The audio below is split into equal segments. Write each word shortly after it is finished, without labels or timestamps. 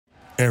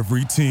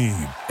Every team,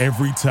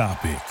 every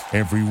topic,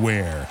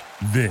 everywhere.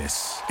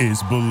 This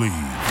is Believe.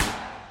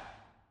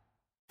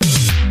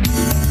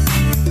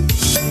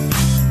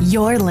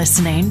 You're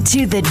listening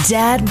to the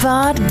Dad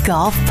Bod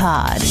Golf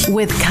Pod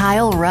with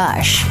Kyle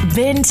Rush,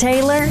 Ben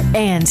Taylor,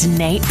 and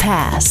Nate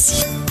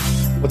Pass.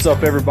 What's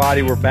up,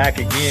 everybody? We're back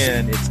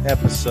again. It's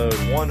episode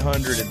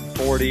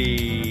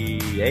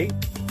 148?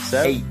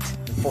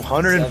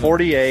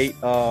 148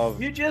 of...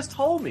 You just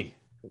told me.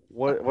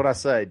 What I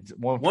say?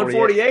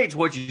 148 is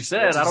what you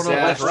said. I don't know if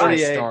that's right.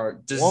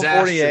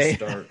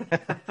 148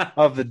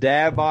 of the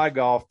Dad Bod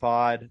Golf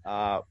Pod.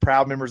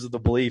 Proud members of the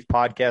Believe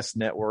Podcast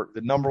Network,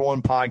 the number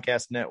one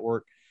podcast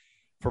network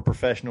for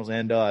professionals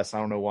and us. I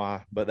don't know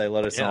why, but they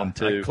let us on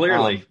too.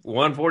 Clearly,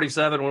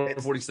 147,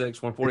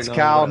 146, 149. It's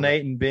Kyle,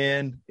 Nate, and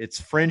Ben.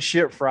 It's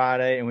Friendship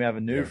Friday, and we have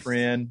a new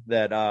friend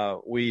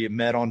that we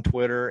met on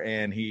Twitter,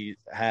 and he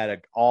had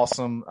an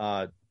awesome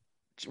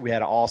we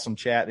had an awesome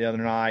chat the other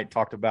night,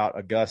 talked about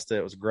Augusta.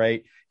 It was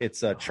great.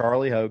 It's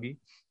Charlie Hoagie.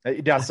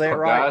 Did I say it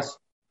right? Guys?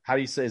 How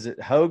do you say, is it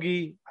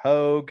Hoagie,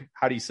 Hogue?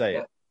 How do you say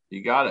it?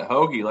 You got it.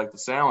 Hoagie, like the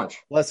sandwich.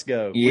 Let's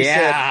go.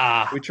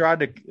 Yeah. We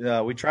tried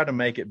to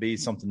make it be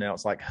something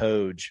else like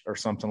Hoge or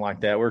something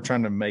like that. We're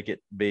trying to make it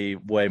be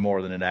way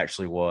more than it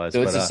actually was.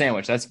 So it's a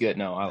sandwich. That's good.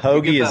 No,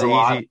 Hoagie is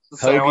easy.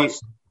 Hoagie,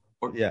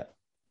 yeah.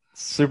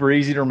 Super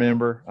easy to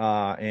remember,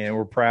 and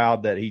we're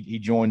proud that he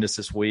joined us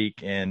this week,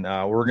 and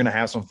we're going to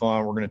have some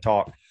fun. We're going to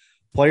talk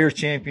Players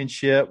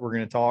Championship. We're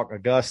going to talk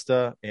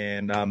Augusta,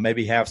 and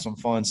maybe have some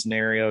fun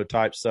scenario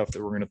type stuff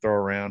that we're going to throw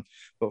around.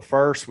 But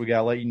first, we got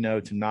to let you know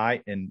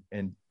tonight, and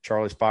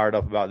Charlie's fired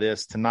up about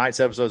this. Tonight's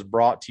episode is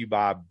brought to you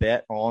by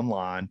Bet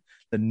Online,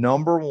 the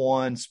number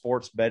one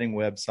sports betting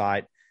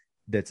website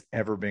that's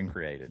ever been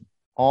created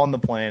on the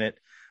planet.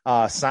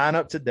 Sign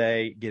up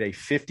today, get a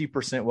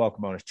 50%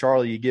 welcome bonus.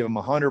 Charlie, you give them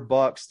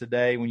 $100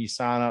 today. When you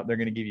sign up, they're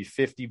going to give you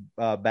 50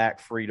 back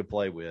free to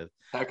play with.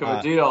 Heck of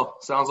a deal.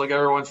 Sounds like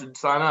everyone should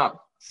sign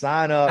up.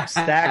 Sign up,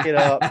 stack it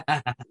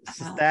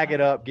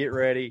up, get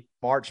ready.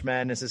 March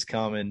Madness is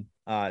coming.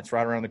 It's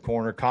right around the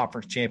corner.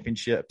 Conference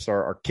championships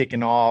are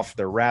kicking off.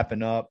 They're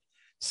wrapping up.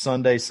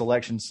 Sunday,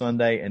 Selection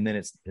Sunday, and then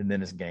it's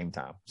game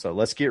time. So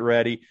let's get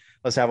ready.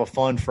 Let's have a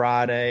fun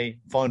Friday,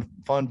 fun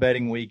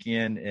betting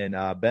weekend, and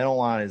Bet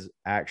Online is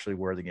actually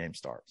where the game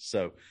starts.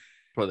 So,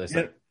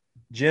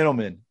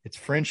 gentlemen, it's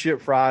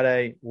Friendship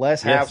Friday.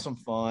 Let's have some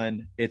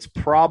fun. It's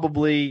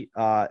probably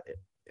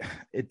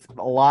it's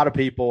a lot of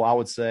people. I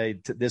would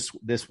say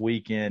this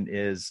weekend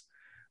is,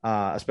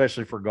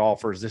 especially for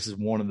golfers, this is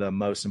one of the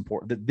most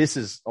important. This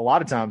is a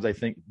lot of times they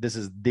think this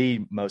is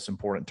the most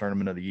important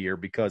tournament of the year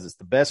because it's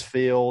the best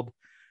field.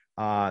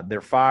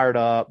 They're fired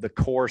up. The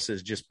course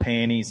is just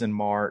panties in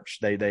March.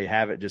 They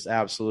have it just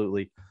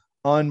absolutely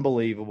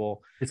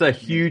unbelievable. It's a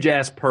huge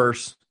ass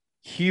purse.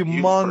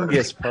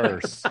 Humongous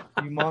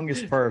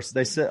purse.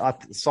 They said, I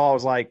saw it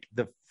was like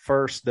if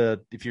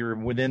you're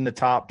within the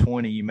top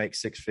 20, you make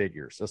six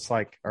figures. It's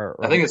like,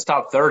 I think it's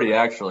top 30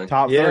 actually.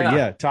 Top 30.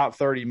 Yeah. Top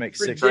 30 makes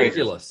six figures.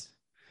 Ridiculous.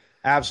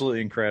 Absolutely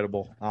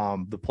incredible.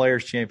 The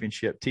Players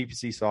Championship,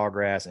 TPC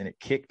Sawgrass, and it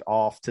kicked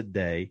off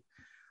today.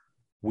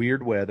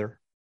 Weird weather.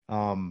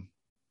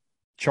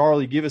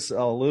 Charlie, give us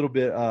a little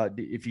bit.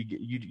 If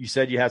you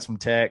said you had some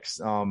texts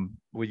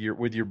with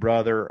your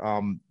brother.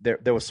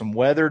 There was some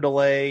weather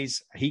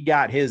delays. He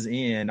got his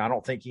in. I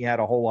don't think he had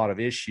a whole lot of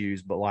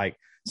issues, but like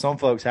some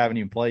folks haven't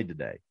even played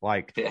today.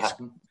 Like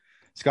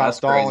Scott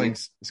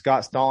Stallings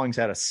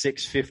had a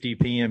 6:50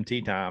 p.m.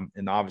 tee time,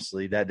 and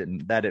obviously that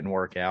didn't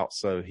work out.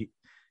 So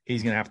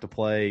he's going to have to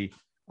play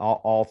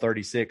all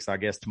 36, I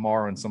guess,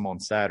 tomorrow and some on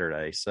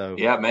Saturday. So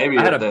yeah, maybe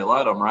if they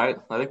let them, right?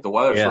 I think the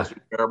weather's supposed to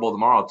be terrible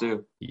tomorrow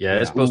too. Yeah,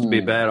 it's supposed to be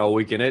bad all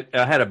weekend.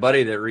 I had a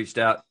buddy that reached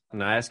out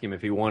and I asked him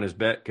if he won his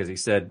bet because he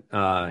said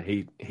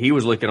he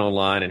was looking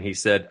online and he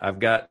said, I've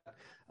got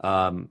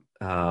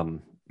JT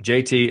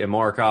and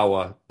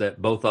Morikawa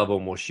that both of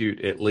them will shoot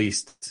at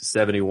least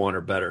 71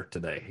 or better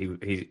today.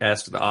 He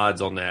asked the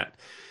odds on that.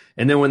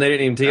 And then when they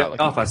didn't even tee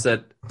off, I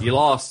said, "You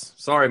lost.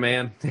 Sorry,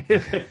 man."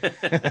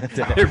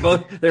 They're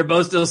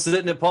both still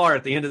sitting at par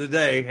at the end of the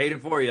day. Hate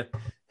it for you.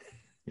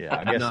 Yeah,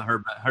 I guess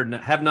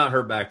have not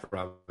heard back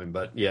from him,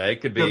 but yeah, it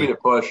could be a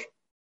push.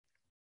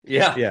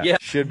 Yeah.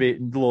 Should be a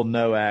little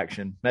no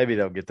action. Maybe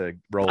they'll get the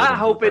roll. I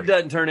hope it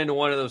doesn't turn into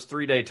one of those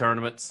 3-day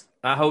tournaments.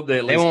 I hope they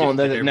at least won't.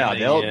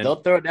 They'll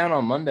throw it down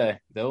on Monday.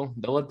 They'll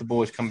let the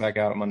boys come back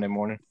out on Monday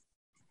morning.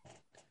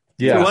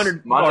 Yeah,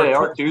 Monday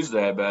or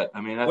Tuesday. I bet.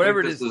 I mean,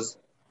 whatever it is.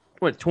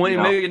 What,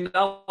 $20 million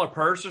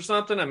purse or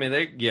something? I mean,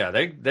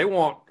 they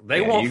want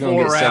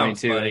 4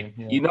 rounds, buddy.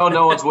 Yeah.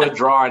 No one's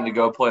withdrawing to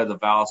go play the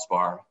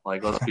Valspar.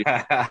 Like, let's be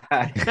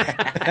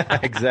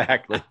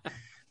exactly.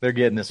 They're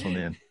getting this one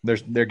in.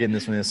 They're getting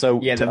this one in. So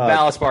yeah, the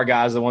Valspar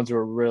guys are the ones who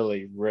are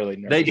really, really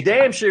nervous. They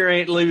damn sure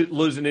ain't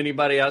losing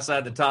anybody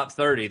outside the top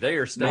 30. They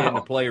are staying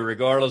to play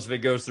regardless if it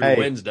goes through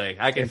Wednesday.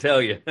 I can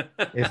tell you.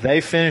 If they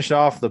finish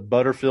off the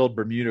Butterfield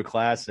Bermuda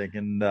Classic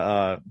and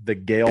the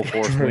Gale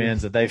Force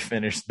wins that they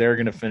finish, they're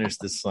going to finish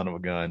this son of a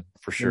gun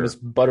for sure. Miss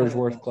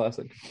Butterworth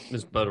Classic.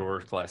 Miss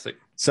Butterworth Classic.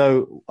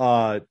 So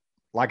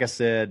like I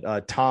said,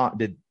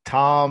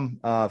 Tom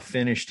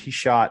finished. He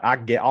shot.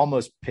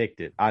 Almost picked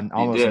it. I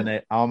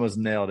almost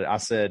nailed it. I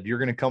said, you're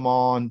going to come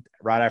on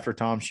right after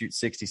Tom shoots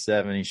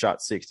 67. He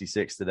shot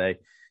 66 today.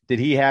 Did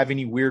he have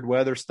any weird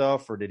weather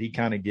stuff, or did he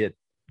kind of get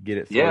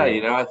it through?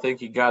 Yeah, I think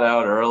he got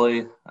out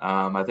early.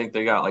 I think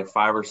they got like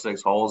 5 or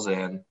 6 holes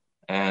in,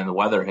 and the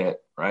weather hit,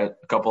 right?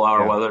 A couple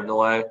hour weather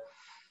delay.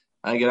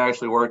 I think it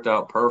actually worked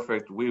out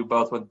perfect. We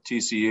both went to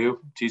TCU.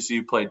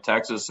 TCU played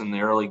Texas in the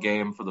early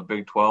game for the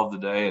Big 12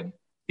 today, and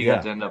he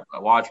got to end up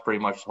watch pretty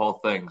much the whole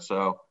thing.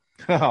 So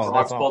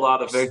Fox pulled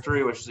out a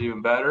victory, which is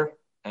even better,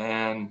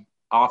 and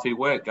off he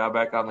went. Got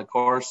back on the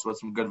course with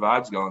some good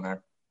vibes going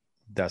there.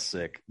 That's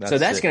sick.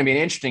 That's going to be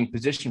an interesting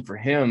position for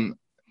him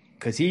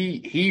because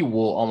he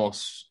will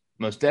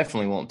most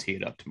definitely won't tee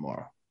it up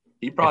tomorrow.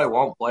 He probably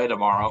won't play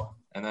tomorrow,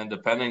 and then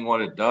depending what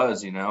it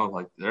does,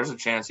 like there's a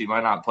chance he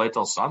might not play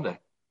till Sunday.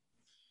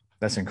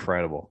 That's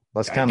incredible.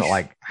 That's kind of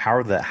like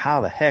how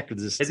the heck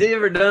is this? Has he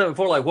ever done it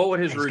before? Like, what would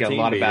his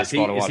routine be? Is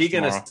he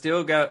going to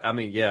still go? I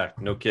mean, yeah,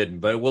 no kidding.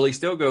 But will he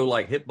still go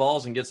like hit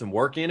balls and get some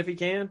work in if he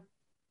can?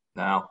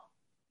 No,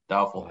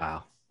 doubtful.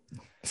 Wow,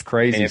 it's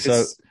crazy.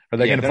 So, are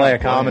they going to play a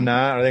common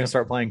nine? Are they going to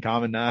start playing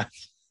common nine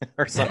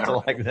or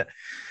something like that?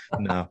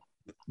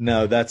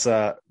 No. That's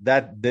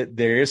that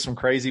there is some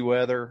crazy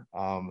weather.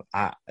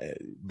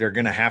 They're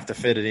going to have to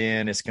fit it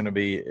in. It's going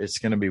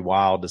to be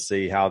wild to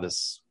see how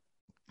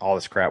all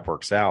this crap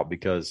works out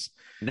because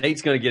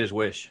Nate's going to get his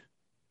wish.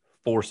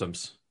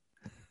 Foursomes.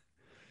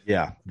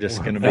 Yeah,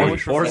 just going to be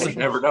foursomes.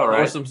 Never know,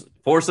 right?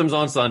 Foursomes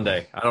on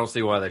Sunday. I don't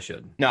see why they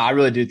shouldn't. No, I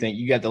really do think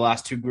you got the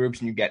last 2 groups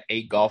and you got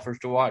 8 golfers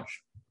to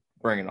watch.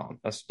 Bring it on.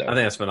 I think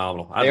that's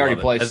phenomenal. They already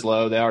play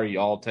slow. They already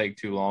all take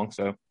too long.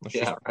 So let's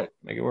just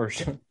make it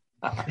worse.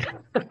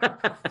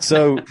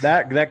 So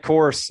that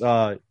course,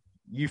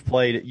 you've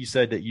played it. You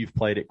said that you've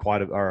played it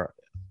quite I've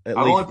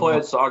only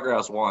played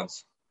Sawgrass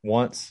once.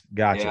 Once,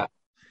 gotcha. Yeah.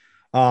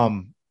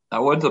 I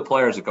went to the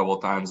Players a couple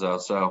of times though,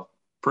 so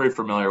pretty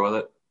familiar with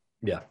it.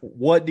 Yeah.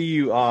 What do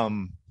you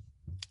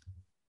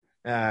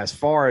as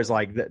far as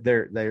like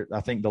they're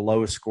I think the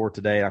lowest score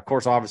today? Of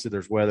course, obviously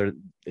there's weather.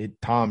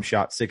 Tom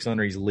shot 6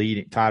 under. He's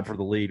tied for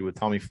the lead with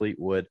Tommy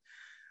Fleetwood.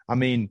 I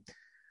mean,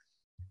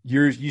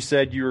 you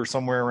said you were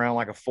somewhere around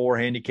like a 4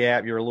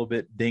 handicap. You're a little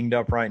bit dinged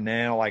up right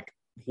now. Like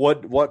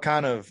what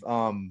kind of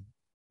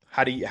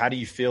how do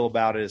you feel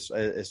about it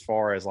as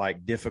far as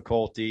like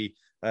difficulty?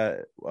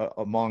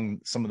 Among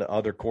some of the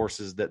other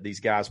courses that these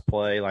guys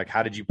play, like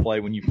how did you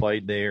play when you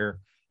played there?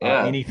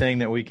 Anything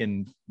that we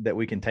can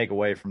take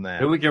away from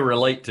that? Who we can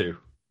relate to?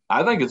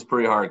 I think it's a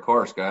pretty hard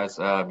course, guys.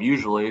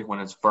 Usually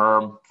when it's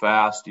firm,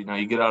 fast,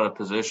 you get out of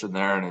position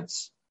there and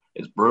it's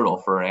brutal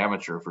for an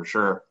amateur for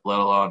sure. Let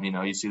alone,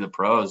 you see the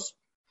pros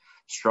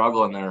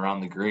struggling there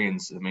around the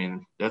greens. I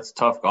mean, that's a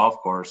tough golf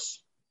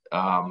course,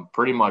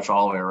 pretty much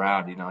all the way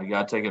around. You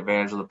got to take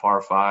advantage of the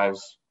par 5s,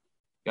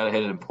 got to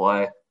hit it in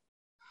play.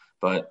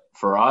 But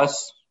for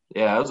us,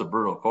 it was a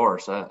brutal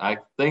course. I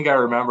think I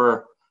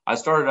remember I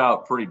started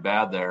out pretty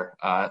bad there.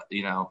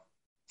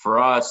 For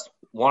us,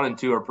 1 and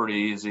 2 are pretty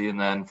easy. And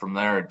then from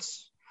there,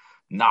 it's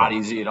not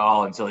easy at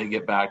all until you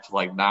get back to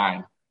like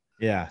 9.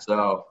 Yeah.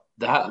 So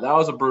that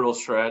was a brutal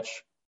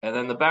stretch. And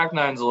then the back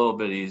 9's a little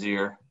bit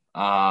easier.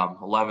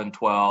 11,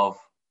 12,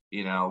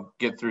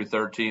 get through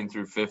 13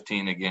 through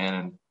 15 again.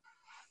 And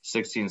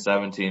 16,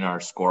 17 are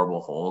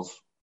scoreable holes,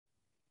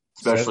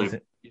 especially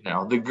 –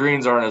 the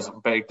greens aren't as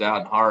baked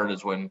out and hard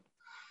as when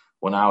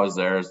I was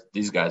there as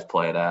these guys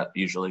play it at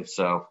usually.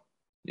 So,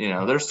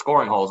 there's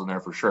scoring holes in there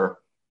for sure.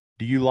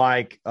 Do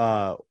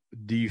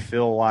you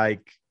feel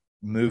like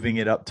moving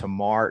it up to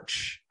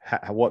March?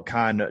 What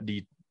kind of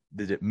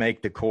does it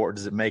make the court?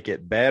 Does it make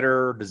it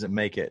better? Does it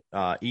make it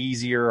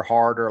easier,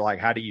 harder? Like,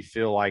 how do you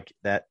feel like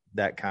that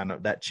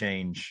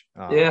change?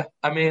 Yeah.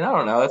 I mean, I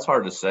don't know. That's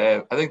hard to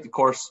say. I think the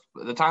course,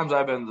 the times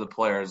I've been to the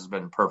Players has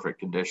been in perfect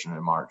condition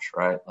in March,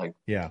 right? Like,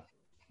 yeah.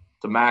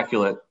 It's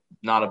immaculate,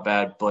 not a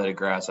bad blade of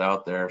grass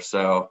out there.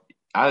 So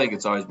I think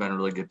it's always been a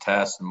really good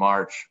test in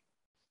March.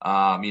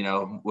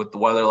 With the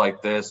weather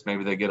like this,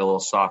 maybe they get a little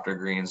softer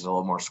greens, a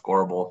little more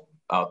scoreable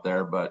out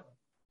there. But,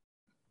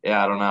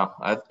 yeah, I don't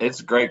know. It's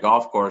a great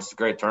golf course. It's a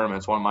great tournament.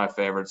 It's one of my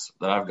favorites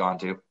that I've gone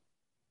to.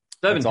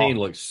 17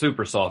 looks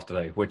super soft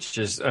today, which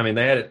is, I mean,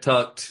 they had it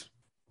tucked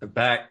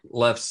back,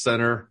 left,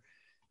 center.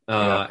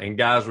 And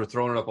guys were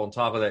throwing it up on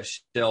top of that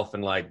shelf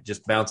and like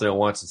just bouncing it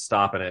once and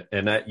stopping it.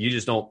 And that you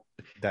just don't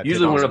 –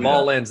 usually when a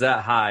ball lands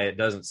that high, it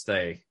doesn't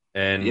stay.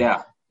 And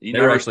yeah, you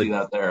never see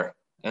that there.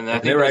 And I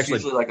think that's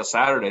usually like a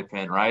Saturday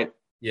pin, right?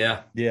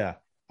 Yeah. Yeah.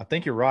 I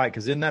think you're right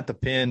because isn't that the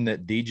pin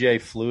that DJ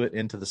flew it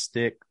into the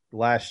stick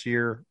last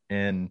year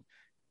and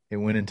it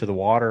went into the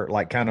water,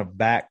 like kind of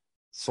back,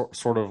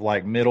 sort of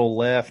like middle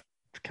left,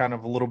 kind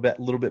of a little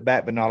bit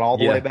back, but not all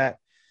the way back.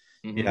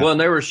 Yeah. Well, and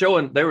they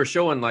were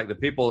showing like the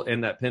people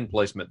in that pin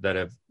placement that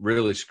have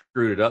really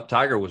screwed it up.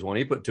 Tiger was one.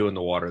 He put 2 in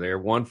the water there,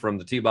 one from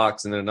the tee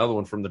box and then another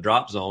one from the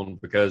drop zone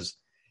because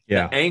the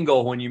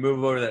angle when you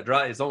move over that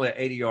drop, it's only an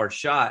 80-yard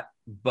shot.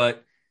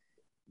 But,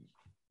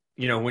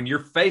 when you're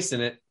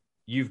facing it,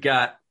 you've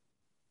got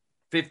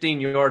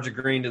 15 yards of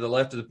green to the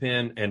left of the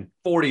pin and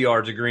 40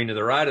 yards of green to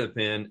the right of the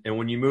pin. And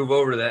when you move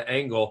over to that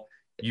angle,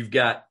 you've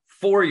got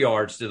 4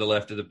 yards to the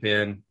left of the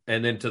pin.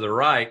 And then to the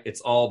right,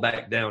 it's all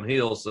back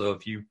downhill. So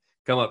if you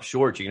come up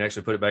short, you can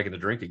actually put it back in the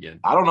drink again.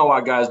 I don't know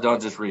why guys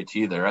don't just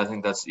re-tee there. I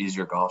think that's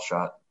easier golf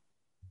shot.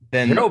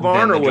 Harold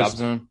Varner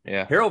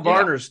Harold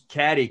Varner's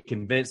caddy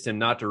convinced him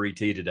not to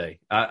re-tee today.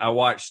 I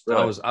watched.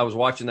 Really? I was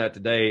watching that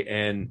today,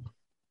 and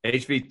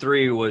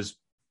HV3 was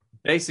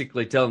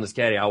basically telling this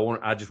caddy,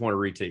 I just want to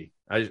re-tee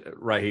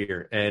right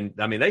here. And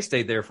I mean, they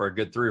stayed there for a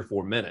good 3 or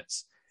 4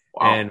 minutes.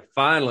 Wow. And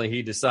finally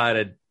he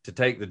decided to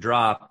take the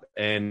drop,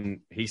 and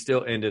he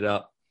still ended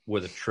up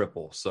with a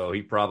triple. So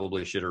he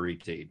probably should have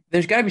re-teed.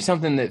 There's got to be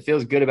something that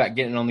feels good about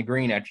getting on the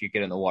green after you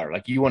get in the water.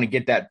 Like you want to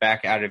get that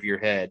back out of your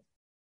head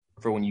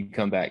for when you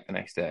come back the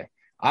next day.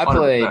 I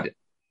 100%.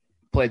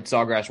 played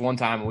Sawgrass one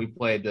time, and we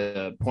played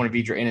the Point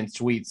Vedra Inn and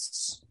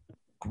Suites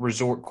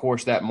resort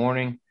course that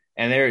morning,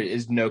 and there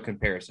is no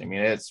comparison. I mean,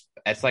 it's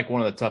like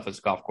one of the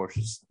toughest golf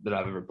courses that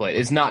I've ever played.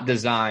 It's not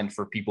designed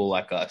for people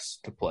like us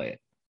to play it.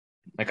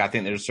 Like I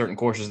think there's certain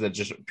courses that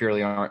just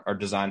purely are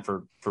designed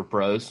for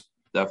pros.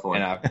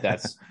 Definitely.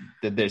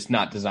 And that's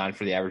not designed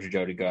for the average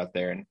Joe to go out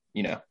there and,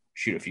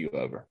 shoot a few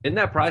over. Isn't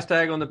that price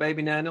tag on the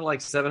Baby Nine like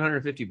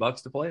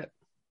 $750 to play it?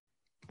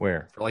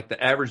 Where? For like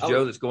the average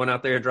Joe that's going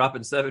out there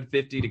dropping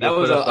 $750 to go That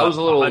was put up a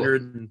little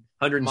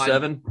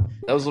 107.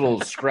 That was a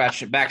little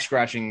back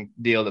scratching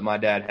deal that my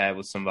dad had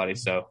with somebody.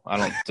 So I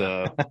don't.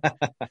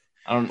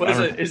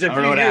 Is it a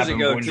few years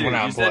ago too?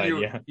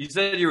 You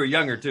said you were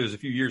younger too. It was a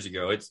few years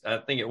ago. I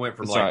think it went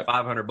from That's like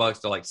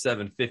 $500 to like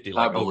 $750.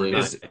 Like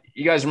overnight.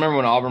 You guys remember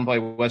when Auburn played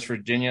West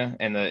Virginia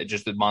and it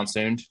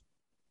monsooned?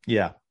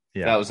 Yeah.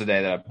 That was the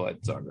day that I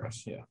played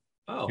Sawgrass. Yeah.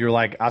 Oh, You're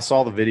like, I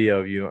saw the video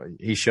of you.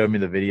 He showed me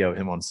the video of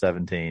him on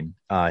 17.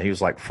 He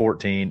was like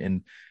 14,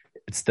 and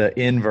it's the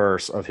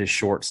inverse of his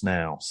shorts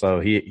now. So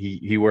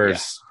he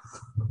wears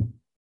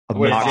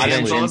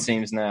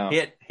inseams now.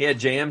 He had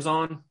jams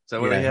on. Is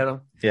that what he had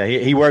on? Yeah,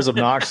 he wears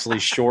obnoxiously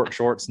short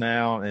shorts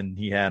now, and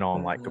he had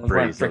on like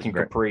capris. Freaking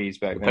capris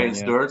back then. Payne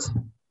Stewart's.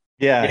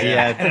 Yeah, he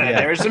had.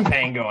 There was some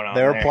pain going on.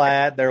 They were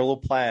plaid. They were a little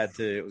plaid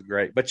too. It was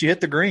great. But you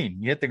hit the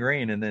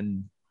green. And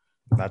then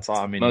that's all.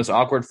 I mean, most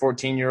awkward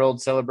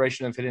 14-year-old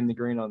celebration of hitting the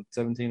green on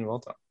 17 of all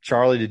time.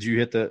 Charlie, did you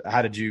hit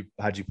how'd you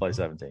play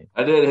 17?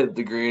 I did hit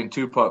the green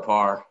 2-putt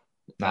par.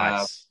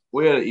 Nice.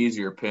 We had an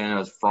easier pin. It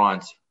was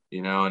front,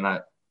 and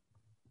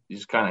you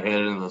just kind of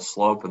hit it into the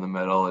slope in the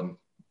middle and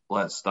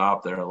let it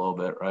stop there a little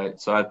bit, right?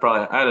 So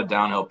I had a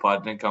downhill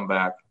putt, didn't come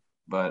back,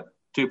 but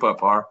 2-putt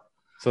par.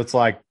 So it's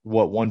like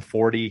what,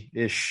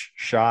 140-ish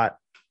shot?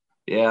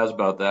 Yeah, it was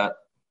about that.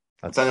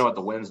 Depending on what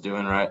the wind's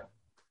doing, right?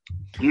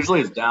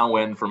 Usually it's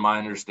downwind from my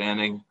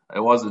understanding. It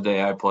was the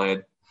day I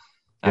played.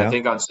 And I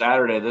think on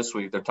Saturday this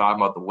week, they're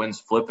talking about the winds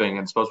flipping and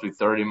it's supposed to be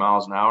 30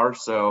 miles an hour.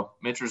 So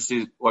I'm interested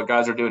to see what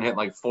guys are doing hitting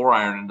like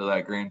 4-iron into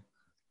that green.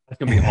 That's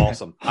going to be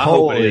awesome.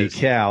 Holy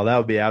cow. That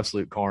would be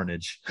absolute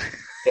carnage.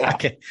 Yeah,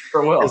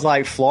 sure will. It's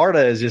like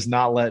Florida is just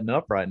not letting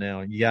up right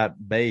now. You got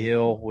Bay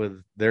Hill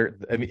with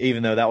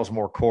even though that was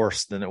more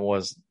course than it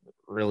was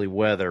really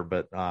weather,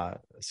 but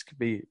it could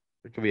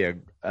be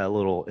a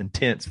little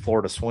intense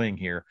Florida swing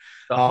here.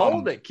 The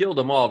hole that killed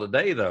them all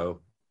today,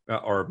 though,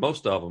 or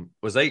most of them,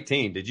 was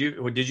 18. Did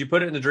you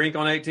put it in the drink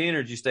on 18,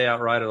 or did you stay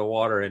out right of the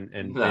water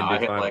and no, I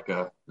hit like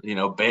a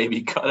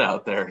baby cut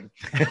out there.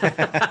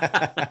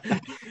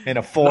 And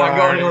a 4-iron. Not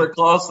going anywhere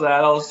close to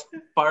that. I'll just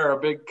fire a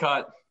big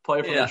cut,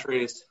 play for the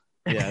trees.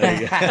 Yeah,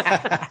 there you go.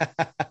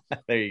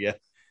 There you go.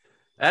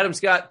 Adam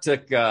Scott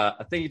took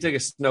I think he took a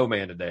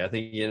snowman today. I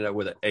think he ended up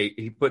with an 8.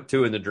 He put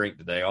 2 in the drink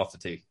today off the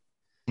tee.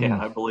 Yeah,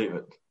 I believe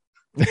it.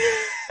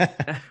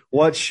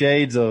 What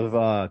shades of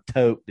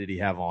taupe did he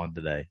have on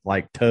today?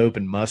 Like taupe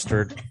and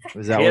mustard?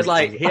 Was that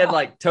he had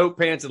like taupe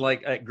pants and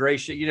like gray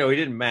shit. He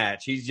didn't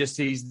match. He's the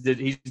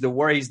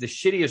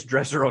shittiest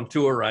dresser on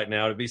tour right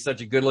now to be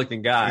such a good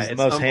looking guy. He's the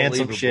most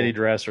handsome shitty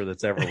dresser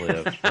that's ever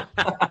lived.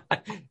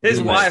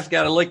 His wife's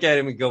got to look at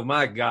him and go,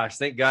 "My gosh,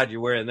 thank God you're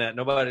wearing that.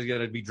 Nobody's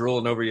going to be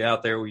drooling over you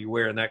out there when you're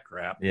wearing that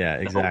crap." Yeah,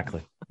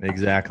 exactly.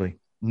 Exactly.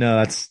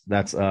 No,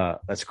 that's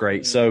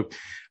great. So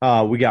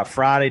we got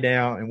Friday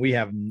down, and we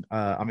have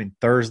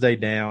Thursday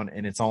down,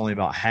 and it's only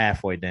about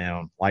halfway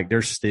down. Like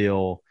there's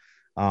still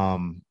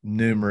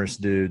numerous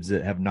dudes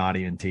that have not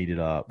even teed it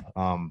up.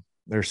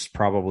 There's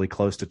probably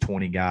close to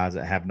 20 guys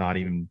that have not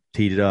even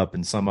teed it up,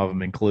 and some of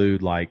them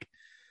include, like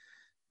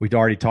we'd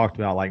already talked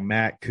about, like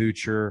Matt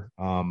Kuchar.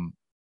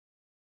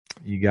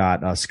 You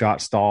got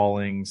Scott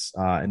Stallings,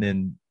 and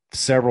then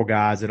several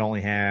guys that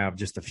only have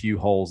just a few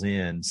holes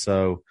in.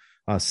 So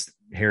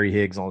Harry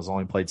Higgs has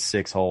only played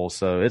 6 holes.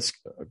 So it's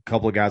a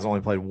couple of guys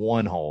only played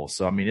 1 hole.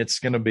 So, I mean, it's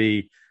going to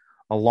be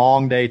a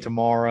long day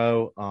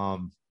tomorrow,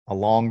 a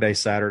long day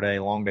Saturday,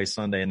 a long day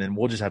Sunday, and then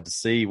we'll just have to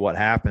see what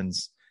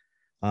happens.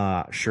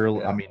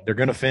 Surely, yeah. I mean, they're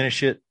going to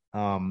finish it.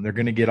 They're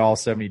going to get all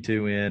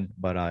 72 in,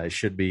 but it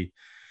should be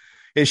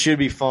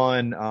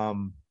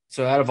fun.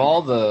 So out of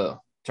all the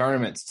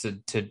tournaments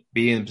to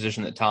be in the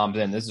position that Tom's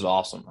in, this is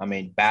awesome. I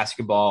mean,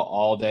 basketball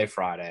all day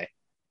Friday,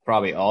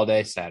 Probably all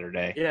day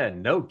Saturday. Yeah,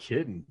 no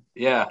kidding.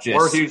 Yeah, Just-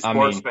 we're huge I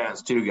sports mean-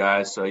 fans too,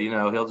 guys. So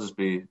he'll just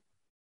be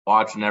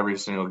watching every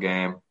single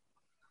game.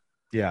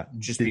 Yeah,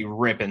 Just be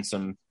ripping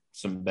some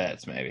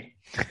bets maybe.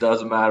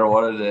 Doesn't matter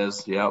what it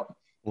is. Yep.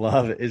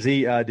 love it. Is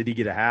he? Did he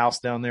get a house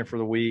down there for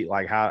the week?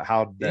 Like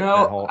how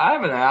that whole? I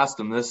haven't asked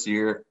him this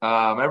year.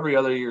 Every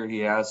other year he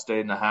has stayed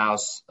in the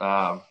house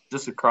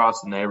just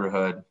across the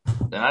neighborhood,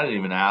 and I didn't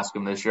even ask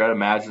him this year. I'd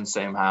imagine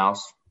same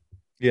house.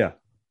 Yeah.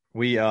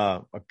 We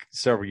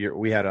several years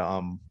we had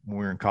when we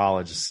were in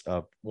college,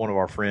 one of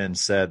our friends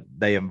said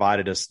they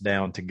invited us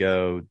down to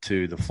go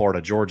to the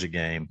Florida Georgia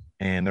game,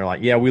 and they're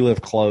like, yeah, we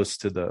live close,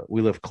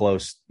 we live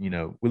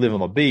on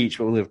the beach,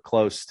 but we live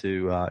close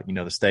to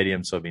the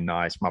stadium, so it'd be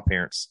nice. My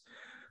parents,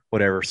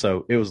 whatever.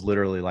 So it was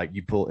literally like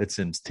it's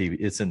in TV,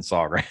 it's in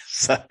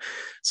Sawgrass.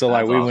 so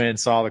like we awesome. went and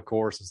saw the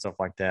course and stuff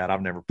like that.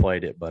 I've never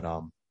played it, but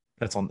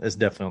it's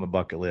definitely on the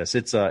bucket list.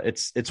 It's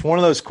one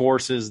of those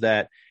courses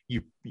that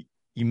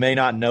you may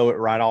not know it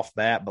right off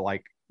the bat, but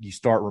like you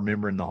start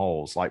remembering the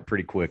holes like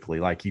pretty quickly.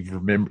 Like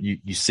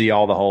you see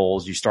all the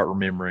holes, you start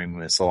remembering.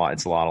 It's a lot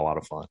of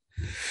fun.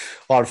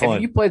 A lot of fun.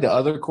 Have you played the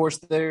other course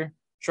there,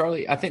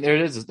 Charlie? I think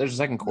there's a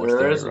second course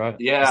there, right?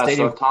 Yeah. The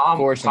stadium So Tom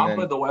course and then-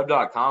 played the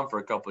web.com for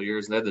a couple of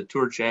years, and they had the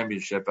Tour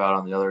Championship out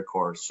on the other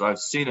course. So I've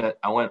seen it.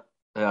 I went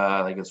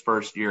like his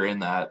first year in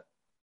that,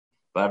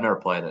 but I've never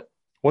played it.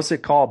 What's it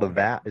called?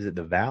 Is it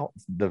the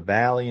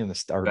Valley and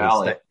the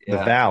Valley, the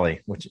yeah.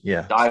 Valley? Which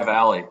Dye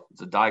Valley.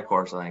 It's a dye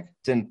course, I think.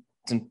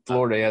 It's in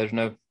Florida. Yeah, there's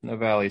no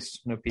valleys,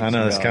 no peaks. I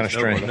know, and it's valleys.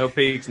 kinda strange. No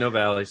peaks, no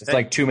valleys. It's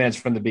like 2 minutes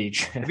from the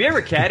beach. Have you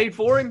ever caddied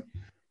for him?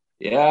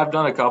 Yeah, I've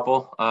done a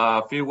couple.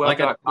 A few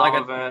web.com like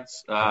a-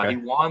 events. Okay. He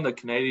won the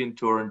Canadian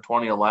Tour in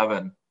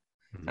 2011.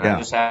 And Yeah. I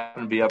just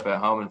happened to be up at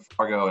home in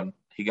Fargo, and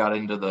he got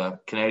into the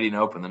Canadian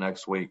Open the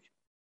next week.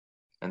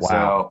 And Wow.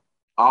 so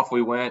off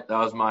we went. That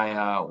was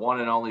my one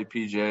and only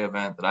PGA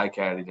event that I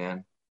caddied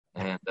in.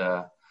 And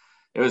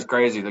it was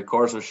crazy. The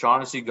course was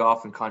Shaughnessy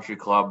Golf and Country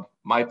Club.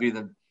 Might be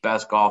the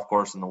best golf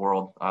course in the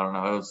world. I don't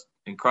know. It was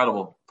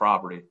incredible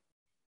property.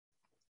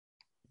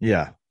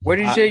 yeah. Where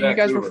did you say you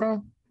guys were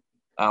Vancouver.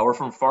 from? We're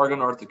from Fargo,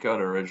 North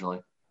Dakota originally.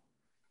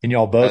 And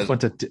y'all both That's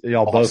went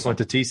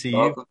to TCU.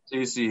 Both went to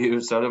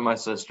TCU. So did my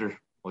sister.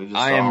 We just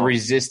I am saw-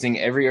 resisting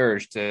every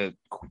urge to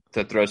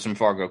throw some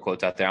Fargo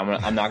quotes out there.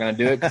 I'm not going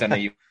to do it because I know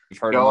you've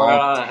heard them Go all right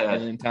on ahead.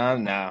 10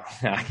 times. No,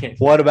 I can't.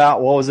 What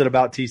was it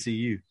about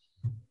TCU?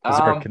 Was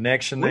there a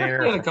connection We there?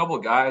 actually had a couple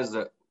of guys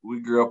that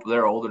we grew up.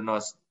 They're older than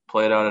us.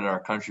 Played out at our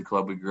country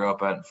club we grew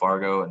up at in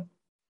Fargo,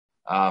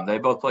 and they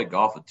both played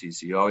golf at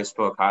TCU. Always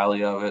spoke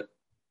highly of it.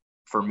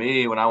 For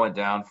me, when I went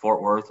down,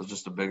 Fort Worth was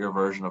just a bigger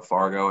version of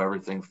Fargo.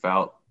 Everything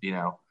felt,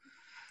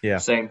 Yeah.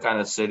 same kind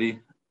of city.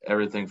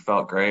 Everything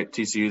felt great.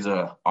 TCU's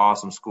a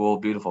awesome school,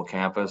 beautiful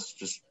campus.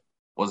 Just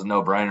was a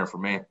no-brainer for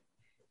me.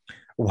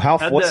 Well,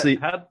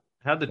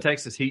 How'd the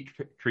Texas Heat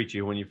treat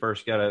you when you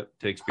first got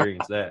to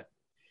experience that?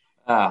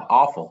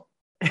 Awful.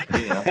 But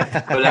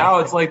now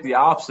it's like the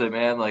opposite,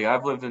 man. Like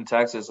I've lived in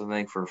Texas, I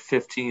think, for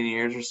 15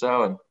 years or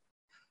so, and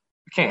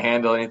we can't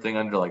handle anything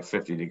under like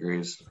 50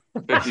 degrees.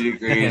 50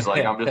 degrees,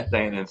 like I'm just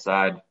staying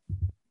inside.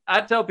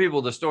 I tell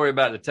people the story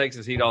about the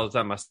Texas Heat all the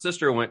time. My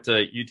sister went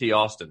to UT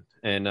Austin,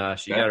 and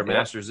she got her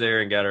master's there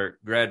and got her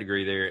grad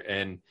degree there.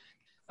 And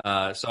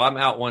so I'm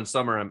out one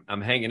summer.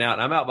 I'm hanging out,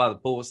 and I'm out by the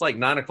pool. It's like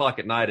 9:00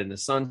 at night, and the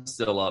sun's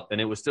still up,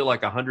 and it was still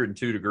like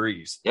 102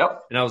 degrees.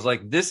 Yep. And I was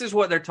like, this is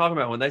what they're talking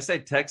about when they say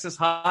Texas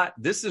hot.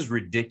 This is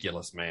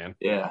ridiculous, man.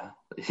 Yeah,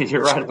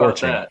 you're right about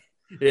Scorching. that.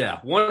 Yeah,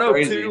 102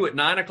 Crazy. at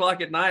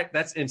 9:00 at night.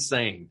 That's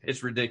insane.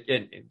 It's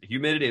ridiculous.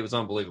 Humidity, it was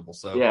unbelievable.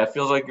 So Yeah, it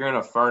feels like you're in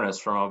a furnace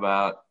from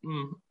about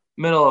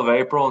middle of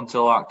April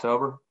until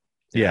October.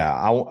 Yeah,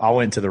 I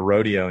went to the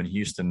rodeo in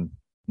Houston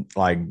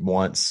like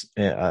once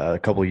a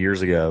couple of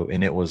years ago,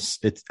 and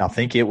I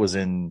think it was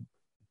in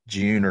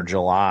June or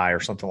July or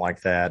something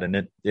like that,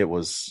 and it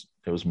was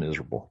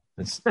miserable.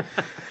 It's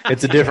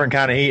a different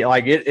kind of heat.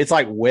 Like it's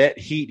like wet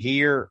heat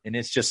here, and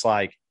it's just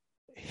like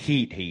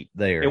heat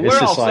there. And it's we're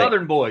just all like,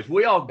 Southern boys.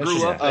 We all That's grew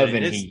just up in it.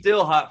 oven It's heat.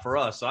 still hot for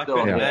us. So I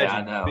couldn't Yeah,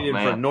 imagine I know, being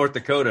man. from North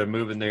Dakota and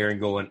moving there and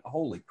going,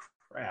 holy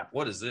crap,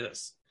 what is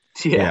this?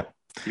 Yeah,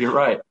 you're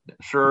right.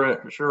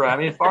 Sure. I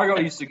mean, Fargo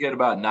used to get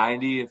about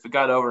 90. If it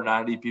got over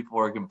 90, people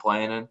were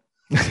complaining.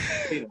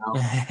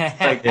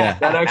 Like Yeah.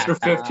 that extra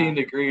 15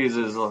 degrees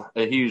is a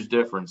huge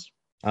difference.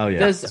 Oh yeah,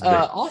 Does it's big.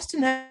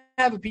 Austin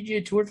have a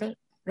PGA Tour event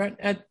right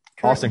at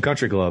Austin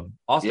Country Club.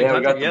 Austin Yeah,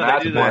 we got Country, the they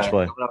match do play match that.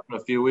 play. coming up in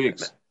a few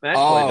weeks. Match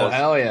play Oh, does.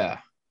 hell yeah.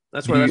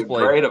 That's where that's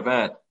played. Great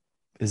event.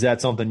 Is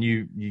that something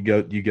you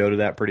go to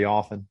that pretty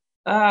often?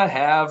 I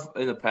have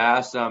in the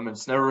past.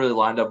 It's never really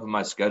lined up with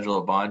my schedule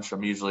a bunch.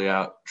 I'm usually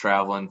out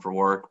traveling for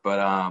work, but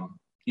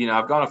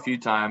I've gone a few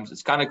times.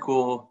 It's kind of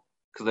cool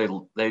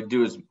because they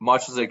do as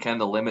much as they can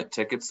to limit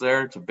tickets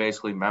there to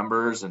basically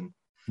members, and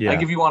Yeah,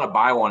 like if you want to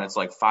buy one, it's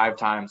like 5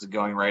 times the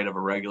going rate of a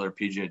regular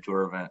PGA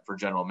Tour event for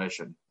general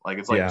admission. Like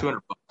it's like Yeah. $200.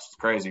 It's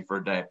crazy for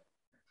a day.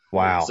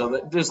 wow. So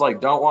that just like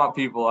don't want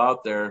people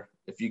out there.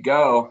 If you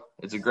go,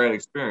 it's a great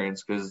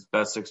experience because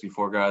best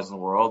 64 guys in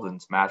the world, and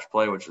it's match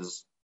play, which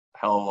is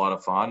hell of a lot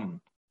of fun. And,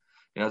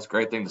 it's a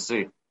great thing to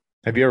see.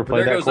 Have you ever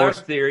played that course?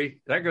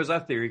 That goes our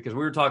theory because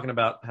we were talking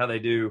about how they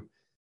do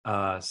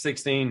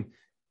 16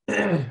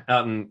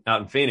 out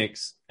in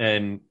Phoenix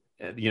and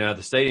the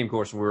stadium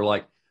course. And we were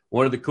like,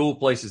 one of the cool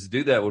places to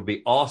do that would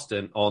be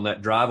Austin on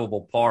that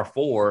drivable par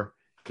 4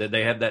 that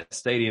they have that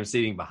stadium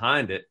seating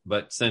behind it.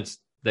 But since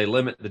they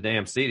limit the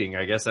damn seating,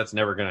 I guess that's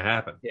never going to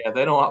happen. Yeah,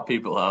 they don't want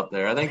people out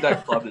there. I think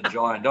that club to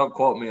join, don't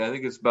quote me, I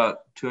think it's about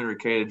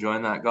 $200K to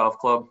join that golf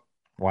club.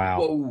 Wow.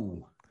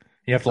 Whoa.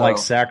 You have to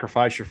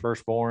sacrifice your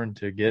firstborn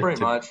to get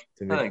pretty much.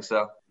 I think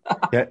so.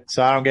 Yeah,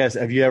 so I don't guess,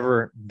 have you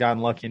ever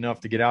gotten lucky enough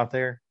to get out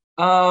there?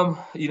 I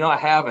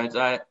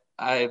haven't.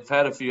 I've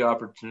had a few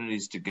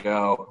opportunities to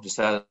go, just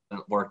hasn't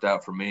worked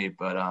out for me.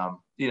 But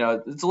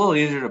it's a little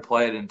easier to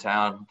play it in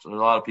town. So there's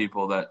a lot of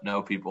people that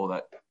know people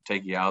that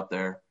take you out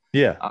there.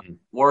 Yeah.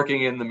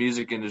 Working in the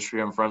music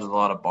industry, I'm friends with a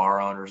lot of bar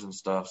owners and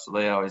stuff. So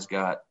they always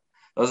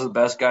those are the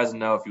best guys to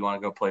know if you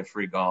want to go play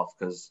free golf,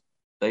 because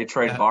they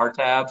trade bar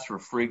tabs for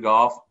free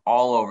golf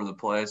all over the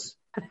place.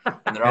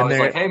 And they're always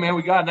like, hey, man,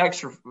 we got an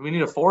extra. We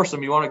need a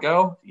foursome. You want to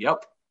go?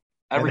 Yep.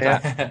 Every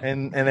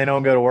time. And they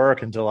don't go to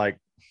work until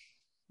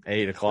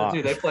 8 o'clock.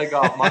 Dude, they play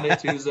golf Monday,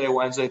 Tuesday,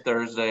 Wednesday,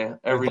 Thursday,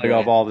 every day. They play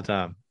golf all the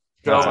time.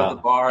 Show up at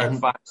the bar at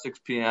 5, 6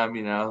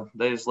 p.m.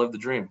 They just live the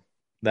dream.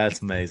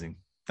 That's amazing.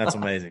 That's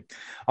amazing.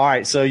 All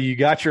right, so you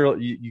got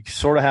you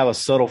sort of have a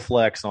subtle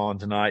flex on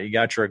tonight. You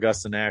got your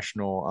Augusta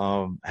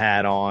National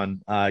hat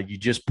on. You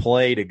just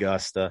played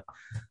Augusta.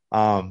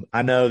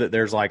 I know that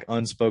there's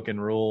unspoken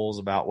rules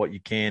about what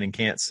you can and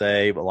can't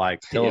say, but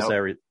tell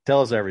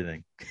us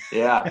everything.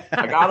 Yeah,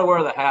 I got to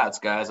wear the hats,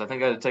 guys. I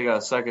think I had to take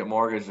a second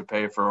mortgage to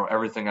pay for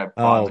everything I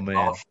bought at the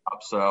golf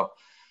shop. So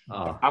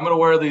I'm going to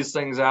wear these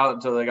things out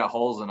until they got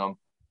holes in them.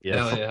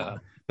 Yeah.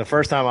 The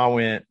first time I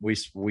went,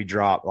 we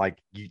dropped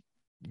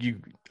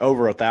you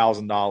over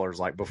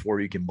 $1,000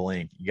 before you can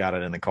blink. You got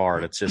it in the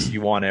card. It's just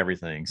you want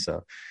everything.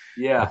 So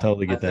yeah, I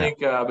totally get that. I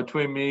think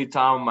between me,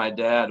 Tom, and my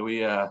dad, we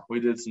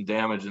did some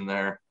damage in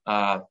there.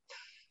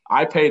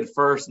 I paid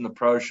first in the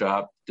pro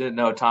shop. Didn't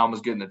know Tom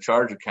was getting a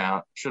charge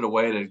account. Should have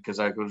waited, because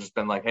I could have just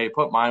been like, hey,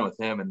 put mine with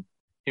him, and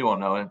he won't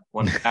know it.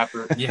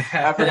 After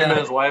him and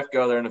his wife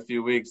go there in a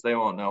few weeks, they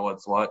won't know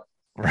what's what.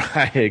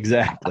 Right,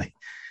 exactly.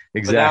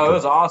 But no, it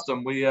was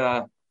awesome. We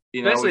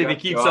especially if he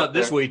keeps up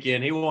this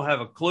weekend, he won't have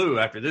a clue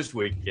after this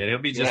weekend. He'll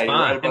be just fine.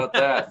 Right about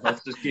that.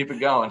 Let's just keep it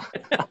going.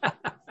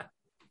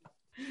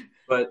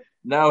 But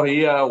no,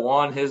 he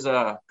won. His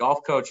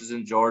golf coach is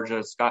in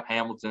Georgia, Scott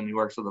Hamilton. He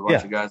works with a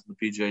bunch of guys on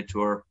the PGA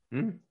Tour.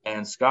 Mm.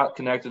 And Scott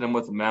connected him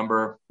with a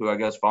member who I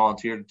guess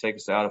volunteered to take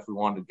us out if we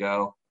wanted to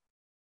go.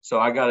 So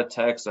I got a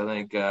text, I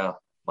think, it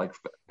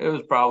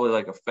was probably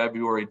a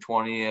February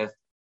 20th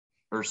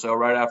or so,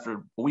 a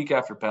week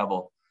after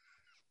Pebble.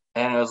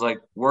 And it was like,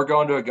 we're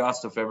going to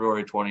Augusta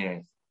February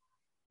 28th.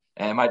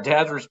 And my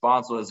dad's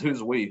response was,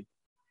 who's we?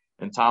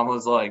 And Tom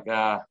was like,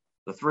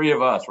 the three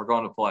of us, we're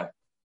going to play.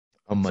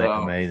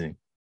 Amazing.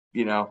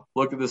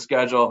 Look at the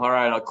schedule. All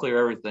right, I'll clear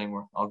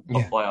everything. I'll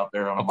fly out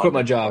there on a Monday. Quit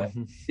my job.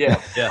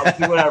 Yeah. I'll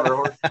do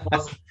whatever. It's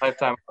a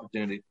lifetime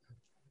opportunity.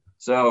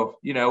 So,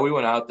 we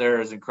went out there. It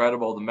was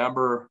incredible. The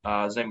member,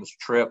 his name was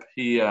Tripp.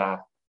 He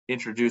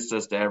introduced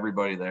us to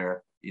everybody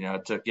there.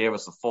 Gave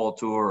us a full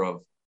tour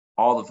of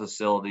all the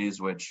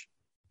facilities, which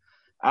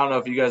I don't know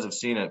if you guys have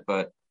seen it,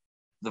 but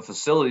the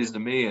facilities to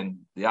me and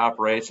the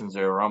operations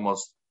there were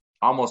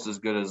almost as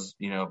good as,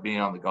 being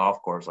on the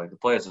golf course. The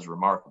place is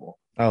remarkable.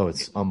 Oh,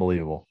 it's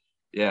unbelievable.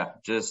 Yeah,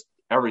 just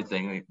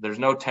everything. There's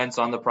no tents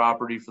on the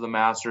property for the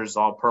Masters,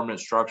 all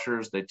permanent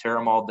structures. They tear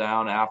them all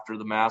down after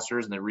the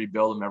Masters and they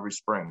rebuild them every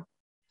spring.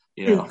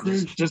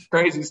 Just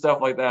crazy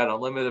stuff like that,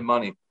 unlimited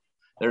money.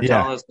 They're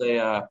telling us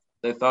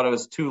they thought it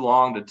was too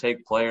long to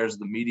take players to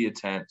the media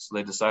tent, so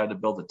they decided to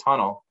build a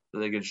tunnel so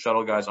they could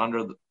shuttle guys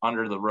under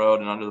the road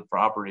and under the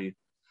property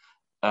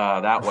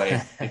that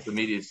way take the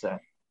media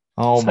tent.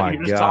 Oh, so my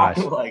gosh.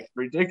 Talking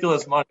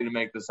ridiculous money to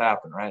make this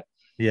happen, right?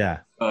 Yeah.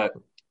 But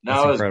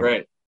no, it was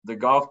great. The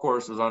golf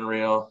course was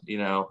unreal,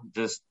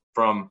 just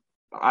that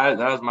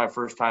was my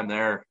first time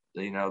there.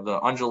 The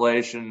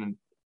undulation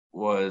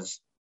was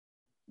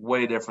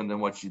way different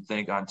than what you'd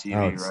think on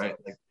TV, right?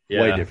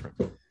 Way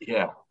different.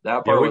 Yeah.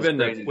 That part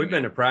we've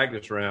been to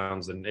practice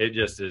rounds, and it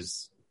just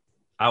is.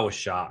 I was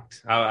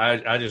shocked.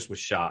 I just was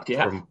shocked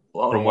from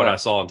what I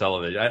saw on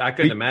television. I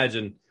couldn't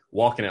imagine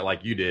walking it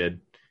like you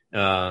did.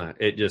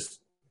 It's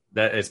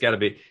got to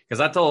be, because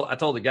I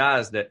told the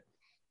guys that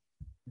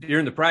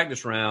during the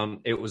practice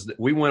round,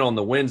 we went on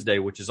the Wednesday,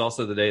 which is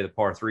also the day of the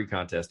par 3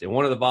 contest. And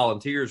one of the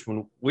volunteers,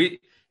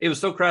 it was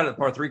so crowded at the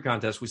par 3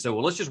 contest, we said,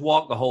 well, let's just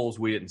walk the holes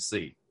we didn't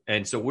see.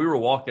 And so we were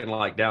walking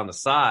down the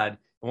side,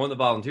 and one of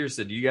the volunteers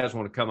said, do you guys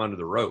want to come under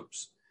the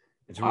ropes?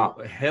 And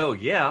so hell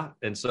yeah.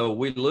 And so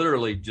we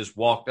literally just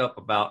walked up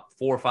about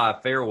 4 or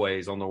 5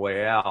 fairways on the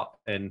way out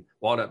and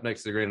walked up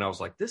next to the green. And I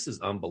was like, this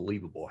is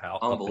unbelievable how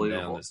up and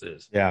down this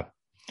is. Yeah.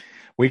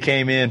 We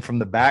came in from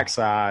the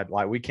backside,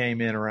 we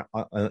came in around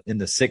in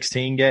the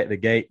 16 gate, the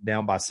gate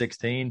down by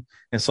 16.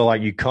 And so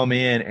you come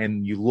in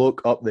and you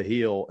look up the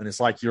hill, and it's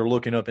like you're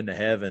looking up into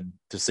heaven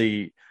to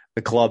see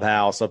the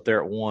clubhouse up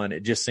there at 1.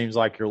 It just seems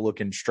like you're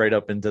looking straight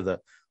up into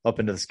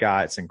the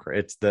sky. It's incredible.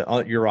 It's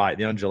you're right.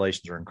 The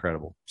undulations are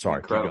incredible. Sorry.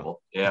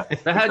 Incredible. Yeah. The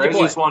The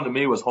craziest one to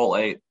me was hole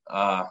 8.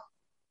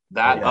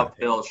 That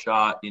uphill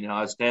shot,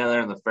 I was standing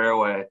there in the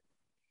fairway.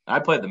 I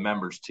played the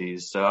members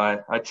tees, so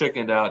I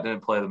chickened out,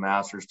 didn't play the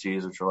Masters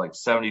tees, which were like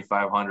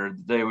 7,500.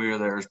 The day we were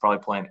there, was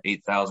probably playing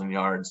 8,000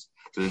 yards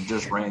because it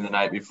just rained the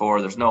night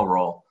before. There's no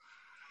roll.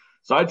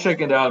 So I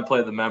chickened out and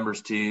played the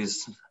members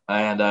tees,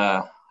 and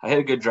I hit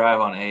a good drive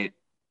on 8.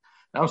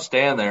 And I'm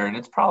standing there, and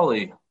it's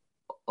probably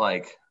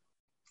like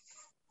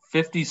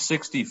 50,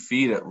 60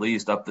 feet at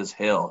least up this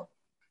hill.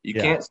 You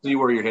can't see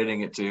where you're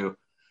hitting it to.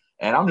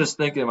 And I'm just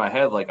thinking in my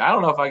head, like, I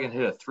don't know if I can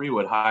hit a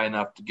 3-wood high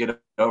enough to get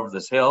it over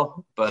this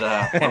hill, but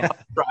I'm going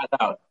to try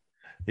it out.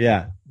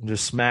 Yeah,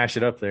 just smash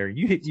it up there.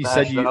 You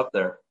said you up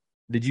there.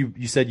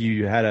 You said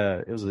you had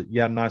a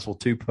nice little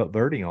 2-putt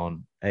birdie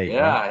on 8. Yeah,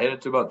 right? I hit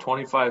it to about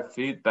 25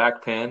 feet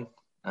back pin.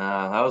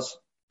 That was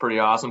pretty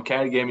awesome.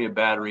 Caddy gave me a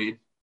bad read.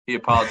 He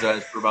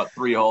apologized for about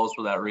 3 holes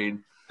for that read.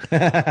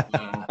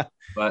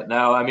 But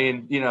no, I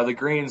mean, the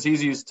greens,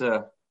 he's used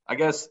to, I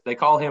guess they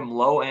call him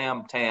Low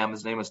Am Tam.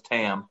 His name is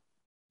Tam.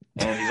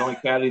 And he's only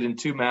caddied in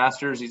 2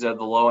 Masters. He's had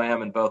the Low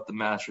Am in both the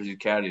Masters he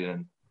caddied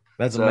in.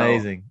 That's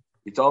amazing.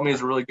 He told me he's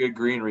a really good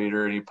green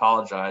reader, and he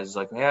apologized. He's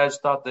like, hey, I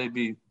just thought they'd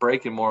be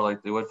breaking more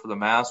like they would for the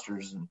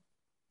Masters, and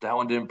that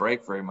one didn't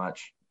break very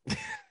much.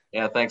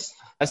 Yeah, thanks.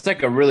 That's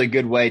like a really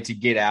good way to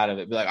get out of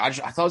it. Be like, I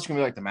thought it was going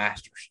to be like the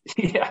Masters.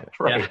 Yeah,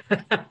 right.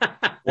 Yeah.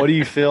 What do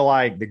you feel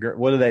like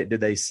did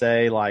they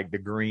say like the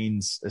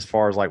greens as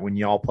far as like when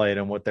y'all played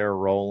them, what they're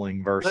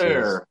rolling versus?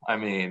 They're,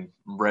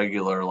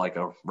 regular, like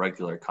a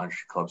regular country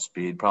club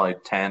speed, probably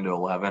 10 to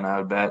 11, I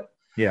would bet.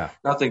 Yeah.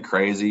 Nothing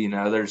crazy.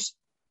 There's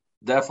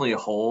definitely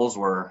holes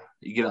where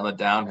you get on the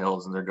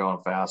downhills and they're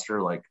going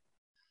faster. Like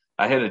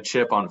I hit a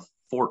chip on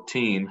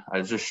 14. I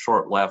was just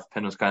short left.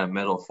 Pin was kind of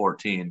middle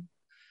 14.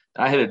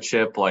 I hit a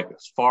chip like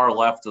as far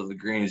left of the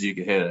green as you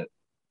could hit it.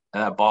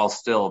 And that ball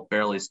still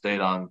barely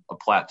stayed on a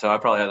plateau. I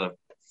probably had a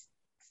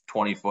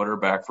 20-footer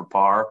back for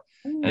par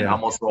and it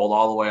almost rolled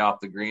all the way off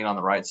the green on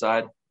the right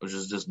side, which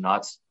is just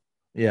nuts.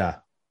 Yeah.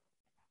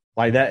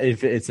 Like that,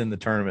 if it's in the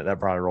tournament, that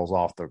probably rolls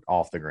off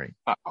the green.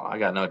 I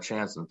got no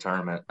chance in the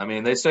tournament. I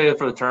mean, they say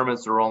for the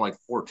tournaments they're rolling like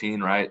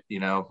 14, right?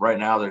 Right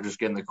now they're just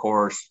getting the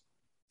course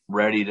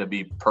ready to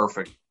be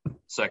perfect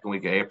second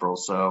week of April.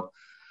 So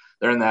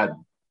they're in that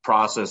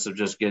process of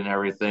just getting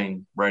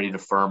everything ready to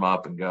firm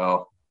up and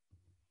go.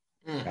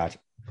 Gotcha.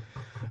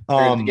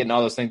 Getting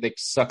all those things, they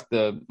suck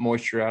the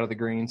moisture out of the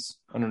greens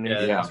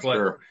underneath. Yeah,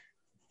 sure.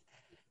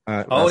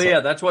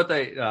 That's what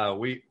they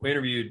we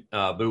interviewed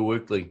Boo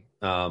Wickley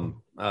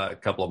a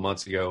couple of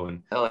months ago,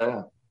 and hell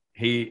yeah,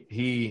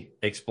 he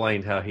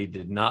explained how he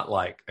did not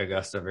like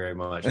Augusta very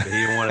much, but he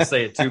didn't want to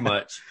say it too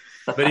much.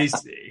 But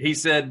he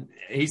said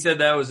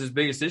that was his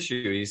biggest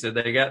issue. He said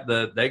they got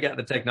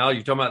the technology.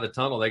 You're talking about the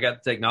tunnel. They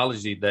got the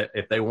technology that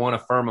if they want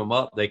to firm them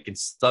up, they can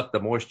suck the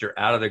moisture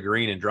out of the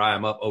green and dry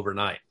them up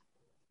overnight.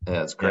 Yeah,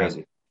 that's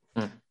crazy.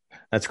 Yeah.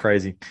 That's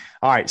crazy.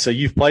 All right, so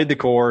you've played the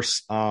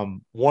course.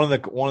 One of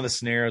the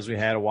scenarios we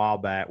had a while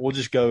back. We'll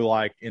just go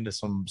like into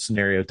some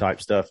scenario type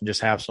stuff and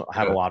just have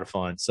a lot of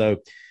fun. So,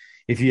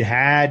 if you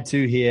had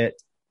to hit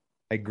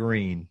a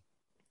green,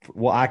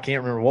 well, I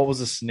can't remember what was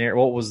the scenario.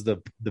 What was the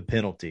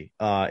penalty?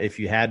 If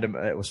you had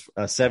to, it was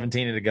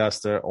 17 at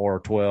Augusta or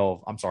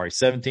 12. I'm sorry,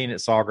 17 at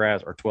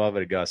Sawgrass or 12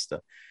 at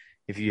Augusta.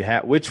 If you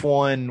had, which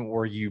one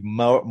were you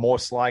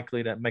most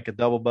likely to make a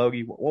double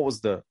bogey? What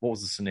was the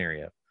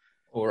scenario?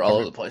 We're all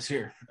over the place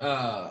here.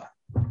 And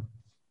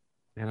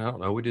I don't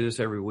know. We do this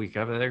every week.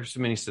 There's so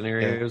many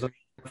scenarios.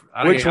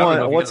 Yeah. Which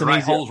one? What's an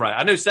easy holes right?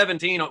 I knew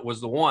 17 was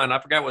the one. I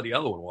forgot what the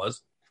other one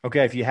was.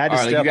 Okay, if you had to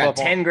step you got up,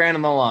 10 grand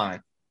on the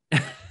line,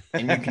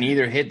 and you can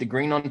either hit the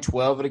green on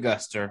 12 at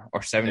Augusta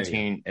or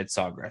 17 at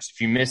Sawgrass.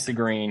 If you miss the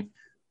green,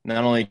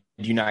 not only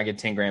do you not get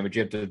 10 grand, but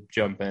you have to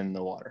jump in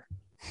the water.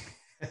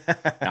 No,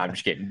 I'm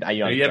just kidding.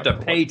 You have to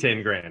pay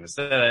 10 grand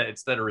instead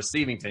of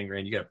receiving 10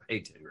 grand. You got to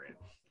pay 10 grand.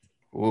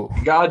 Ooh.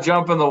 You gotta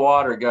jump in the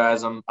water,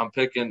 guys. I'm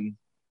picking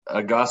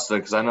Augusta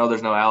because I know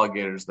there's no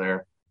alligators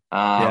there.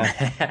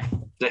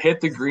 To hit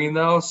the green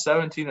though,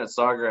 17 at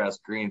Sawgrass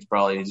green's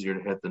probably easier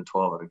to hit than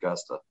 12 at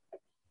Augusta.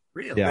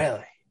 Really? Yeah.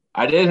 Really?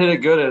 I did hit it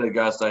good at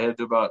Augusta.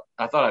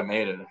 I thought I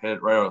made it. I hit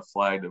it right over the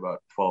flag to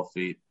about 12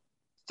 feet.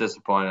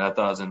 Disappointed. I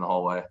thought I was in the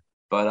whole way.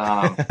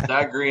 But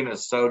that green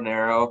is so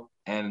narrow,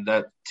 and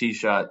that tee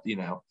shot,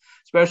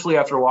 especially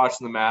after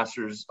watching the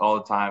Masters all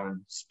the time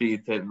and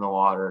Spieth hitting the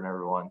water and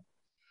everyone.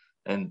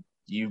 And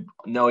you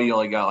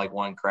only got like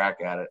one crack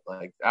at it.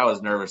 Like I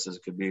was nervous as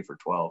it could be for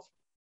 12.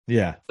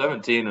 Yeah.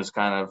 17 was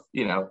kind of,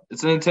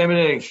 it's an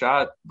intimidating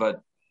shot, but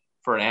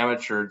for an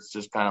amateur, it's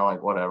just kind of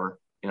like whatever.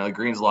 The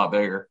green's a lot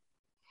bigger.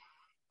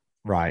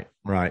 Right.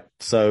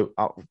 So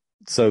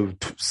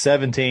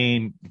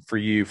 17 for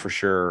you for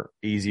sure.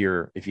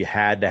 Easier if you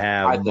had to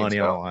have money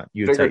on the line.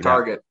 You'd bigger take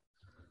target.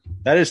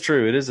 That is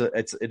true. It is.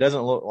 It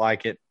doesn't look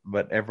like it,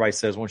 but everybody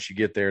says once you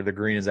get there, the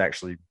green is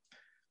actually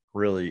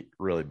really,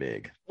 really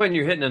big. When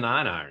you're hitting a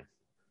 9-iron.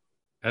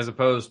 as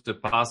opposed to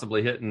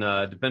possibly hitting,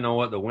 depending on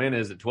what the wind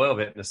is at 12,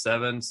 hitting a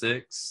 7,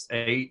 6,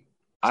 8.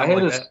 I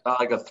hit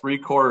like a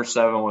 3/4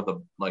 7 with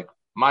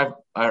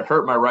I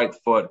hurt my right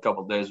foot a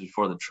couple of days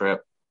before the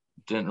trip.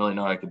 Didn't really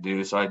know what I could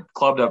do. So I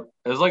clubbed up.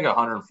 It was like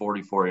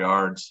 144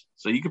 yards.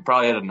 So you could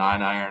probably hit a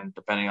 9-iron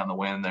depending on the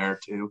wind there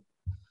too.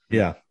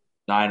 Yeah.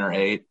 9 or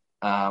 8.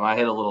 I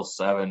hit a little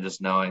 7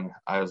 just knowing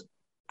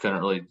couldn't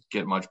really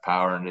get much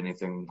power into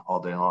anything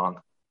all day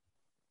long.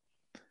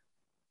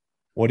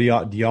 What do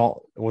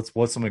y'all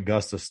what's some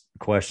Augusta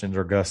questions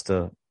or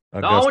Augusta?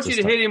 No, I want you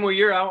to hit him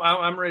where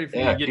I'm ready for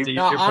you to get to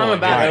your point. I'm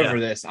about over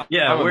this.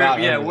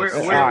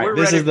 We're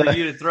ready for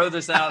you to throw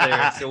this out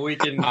there so we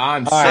can.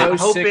 I'm so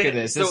sick of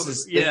this.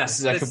 This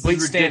is a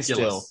complete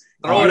standstill.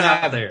 Throw it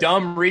out there.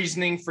 Dumb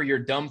reasoning for your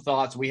dumb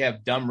thoughts. We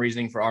have dumb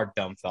reasoning for our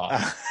dumb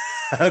thoughts.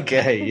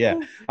 Okay, yeah.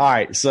 All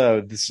right.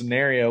 So the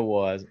scenario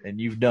was, and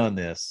you've done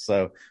this.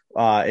 So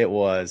it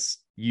was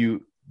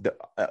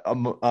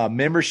a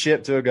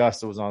membership to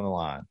Augusta was on the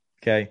line.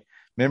 Okay,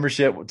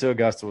 membership to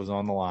Augusta was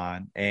on the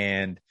line,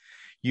 and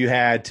you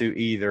had to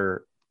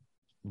either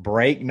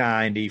break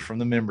 90 from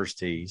the members'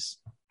 tees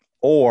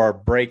or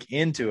break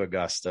into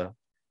Augusta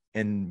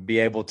and be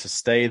able to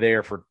stay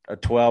there for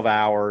 12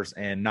 hours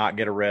and not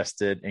get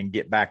arrested and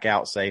get back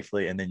out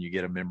safely, and then you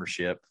get a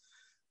membership.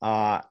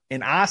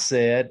 And I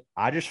said,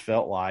 I just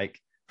felt like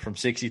from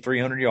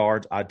 6,300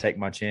 yards, I'd take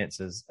my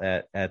chances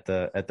at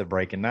the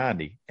breaking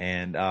 90.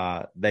 And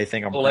they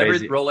think I'm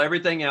crazy. Roll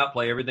everything out,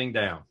 play everything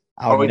down.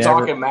 Are we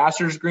talking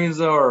Masters greens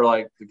though, or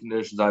like the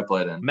conditions I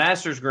played in?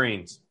 Masters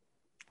greens.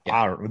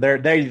 Yeah.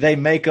 They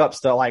make up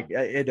stuff. Like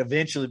it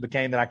eventually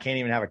became that I can't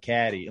even have a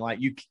caddy. Like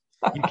you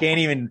can't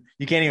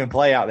even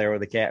play out there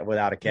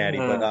without a caddy.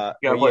 But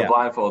you gotta play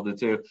blindfolded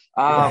too.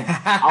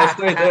 I'll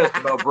say this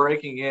about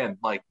breaking in.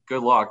 Like,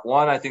 good luck.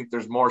 One, I think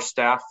there's more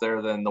staff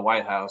there than the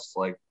White House.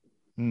 Like,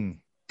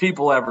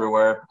 people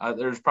everywhere.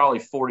 There's probably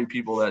 40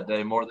 people that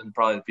day, more than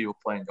probably the people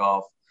playing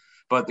golf.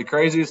 But the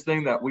craziest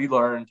thing that we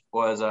learned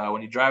was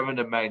when you drive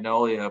into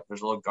Magnolia,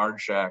 there's a little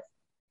guard shack,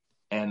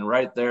 and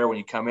right there when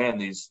you come in,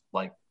 these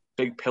like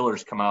big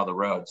pillars come out of the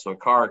road, so a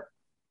car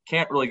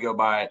can't really go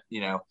by it.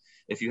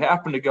 If you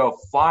happen to go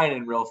flying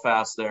in real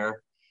fast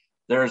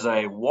there's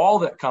a wall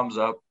that comes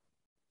up.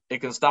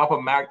 It can stop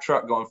a Mack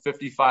truck going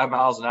 55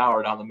 miles an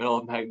hour down the middle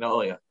of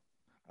Magnolia.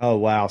 Oh,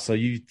 wow. So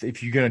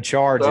if you're going to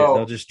charge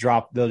they'll just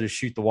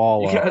shoot the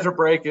wall up. You guys are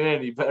breaking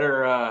in. You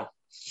better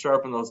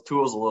sharpen those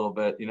tools a little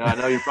bit. I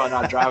know you're probably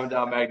not driving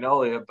down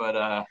Magnolia,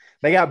 but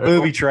they got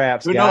booby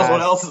traps. Who knows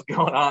what else is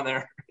going on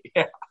there?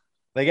 Yeah.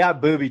 They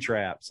got booby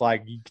traps.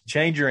 Like, you can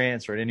change your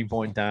answer at any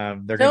point in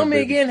time. Tell me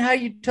again how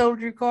you totaled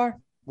your car.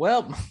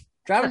 Well,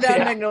 driving down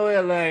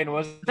Magnolia Lane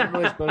wasn't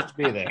really supposed to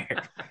be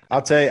there.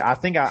 I'll tell you. I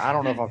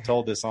don't know if I've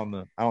told this on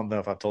the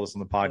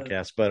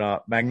podcast,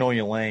 but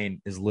Magnolia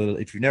Lane is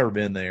literally, if you've never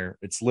been there,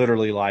 it's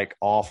literally like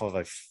off of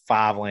a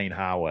 5-lane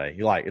highway.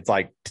 It's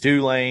like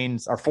 2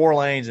 lanes or 4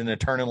 lanes and a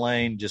turning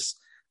lane, just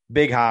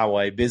big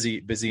highway,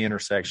 busy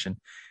intersection.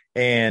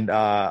 And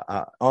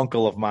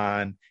uncle of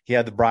mine, he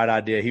had the bright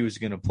idea he was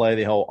going to play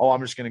the whole,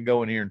 I'm just going to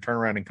go in here and turn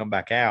around and come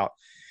back out.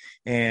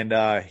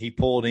 And he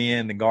pulled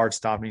in, the guard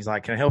stopped and he's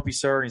like, "Can I help you,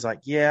 sir?" And he's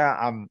like,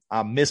 "Yeah,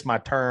 I missed my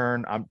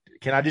turn.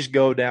 Can I just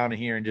go down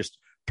here and just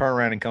turn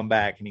around and come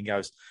back?" And he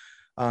goes,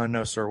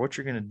 "No, sir. What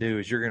you're going to do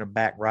is you're going to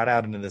back right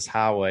out into this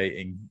highway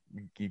and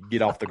you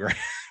get off the ground.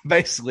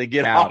 Basically,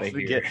 get off the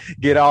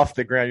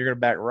ground. You're going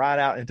to back right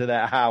out into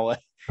that highway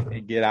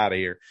and get out of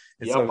here."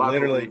 And so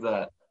literally,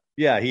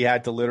 he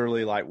had to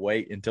literally like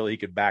wait until he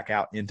could back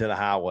out into the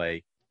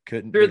highway.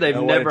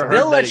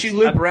 They'll let you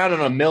loop around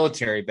on a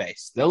military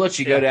base. They'll let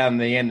you go down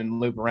the end and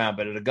loop around,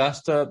 but at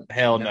Augusta,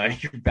 hell no,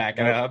 you're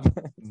backing up.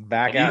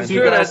 Back out. I'm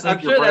sure that's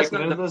not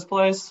into this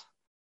place.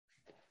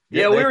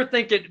 Yeah, we were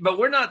thinking, but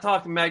we're not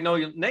talking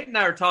Magnolia. Nate and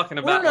I are talking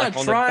about. We're not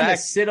trying to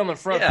sit on the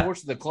front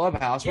porch of the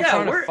clubhouse. We're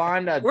trying to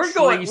find a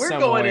tree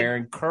somewhere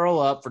and curl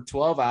up for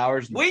 12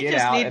 hours and get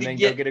out and then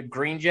go get a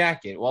green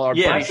jacket while our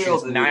buddy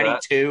shoots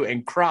 92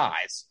 and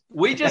cries.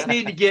 We just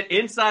need to get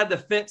inside the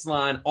fence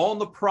line on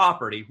the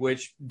property,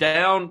 which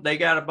they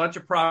got a bunch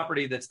of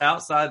property that's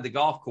outside the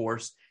golf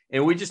course.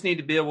 And we just need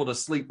to be able to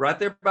sleep right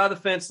there by the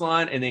fence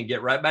line and then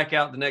get right back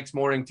out the next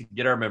morning to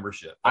get our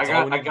membership. I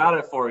got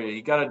it for you.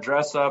 You got to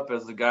dress up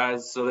as the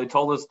guys. So they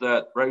told us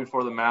that right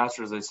before the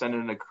Masters, they send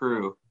in a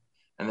crew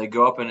and they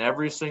go up in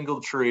every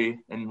single tree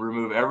and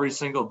remove every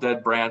single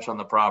dead branch on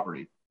the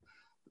property.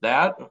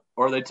 That,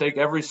 or they take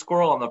every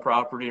squirrel on the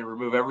property and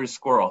remove every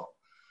squirrel.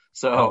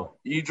 So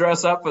you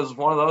dress up as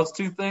one of those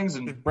two things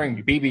and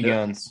bring BB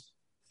guns.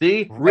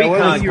 See,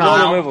 recon,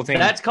 Kyle.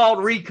 That's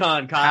called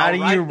recon, Kyle.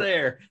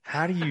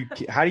 How do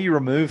you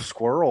remove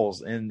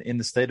squirrels in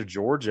the state of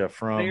Georgia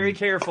from very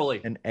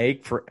carefully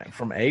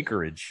from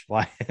acreage?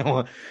 Like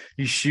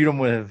you shoot them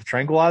with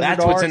tranquilizer darts.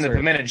 That's what's in the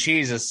pimento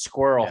cheese, a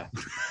squirrel.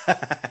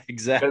 Yeah.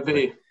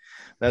 Exactly.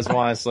 That's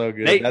why it's so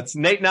good.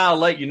 Nate and I'll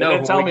let you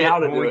know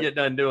when we get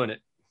done doing it.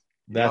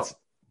 That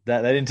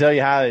they didn't tell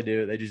you how they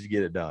do it. They just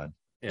get it done.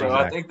 Yeah, so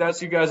exactly. I think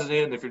that's you guys'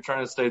 end if you're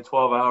trying to stay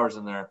 12 hours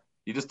in there.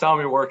 You just tell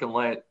them you're working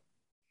late.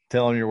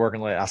 Tell him you're working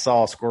late. I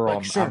saw a squirrel.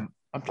 Like, sure.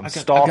 I'm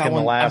stalking the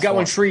last I've got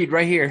one. one treed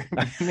right here.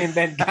 And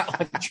Ben got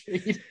one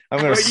treed. I'm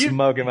going to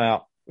smoke him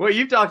out. Well,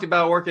 you've talked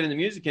about working in the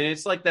music, and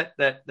it's like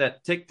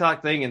that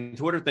TikTok thing and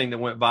Twitter thing that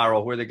went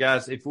viral where the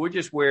guys, if we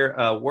just wear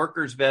a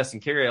worker's vest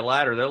and carry a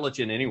ladder, they'll let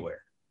you in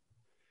anywhere.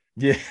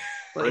 Yeah.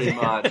 Pretty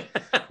much.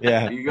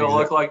 Yeah. You go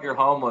look like you're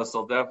homeless,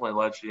 they'll definitely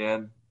let you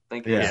in.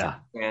 Think you're Yeah.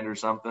 a band or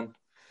something.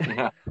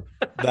 Yeah.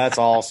 That's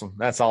awesome.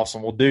 That's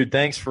awesome. Well, dude,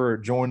 thanks for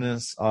joining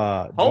us.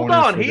 Hold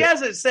on. He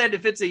hasn't said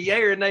if it's a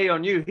yay or nay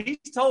on you.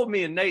 He's told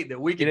me and Nate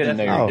that we can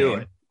definitely do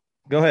it.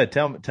 Go ahead.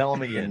 Tell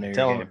him again.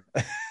 Tell him.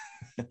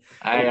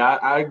 Hey,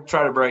 I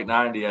try to break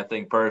 90, I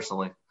think,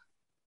 personally.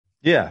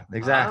 Yeah,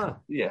 exactly.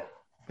 Yeah.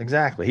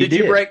 Exactly.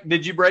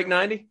 Did you break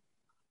 90?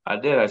 I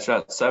did. I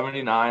shot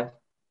 79.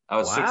 I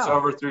was 6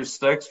 over through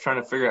 6,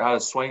 trying to figure out how to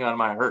swing on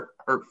my hurt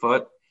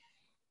foot.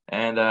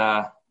 And,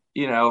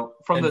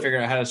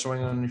 figuring out how to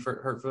swing on your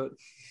hurt foot.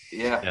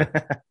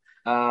 Yeah.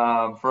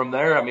 From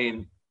there, I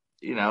mean,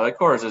 that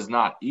course is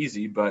not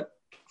easy, but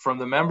from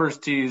the members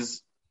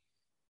tees,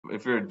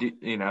 if you're,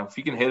 if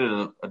you can hit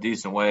it a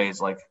decent way,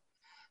 it's like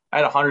I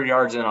had 100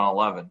 yards in on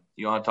 11.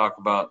 You want to talk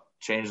about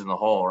changing the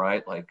hole,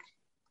 right? Like,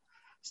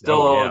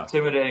 still a little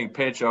intimidating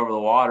pitch over the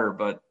water,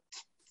 but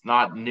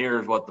not near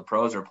as what the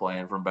pros are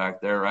playing from back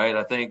there, right?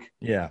 I think,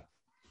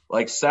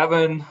 like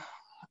 7,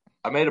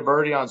 I made a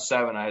birdie on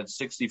 7. I had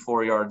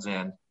 64 yards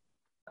in.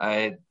 I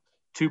had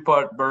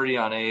 2-putt birdie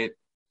on 8.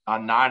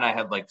 On 9, I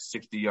had like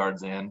 60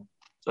 yards in.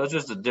 So it's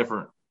just a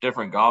different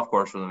golf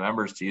course for the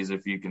members tees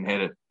if you can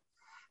hit it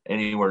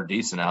anywhere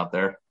decent out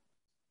there.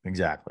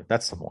 Exactly.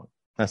 That's the point.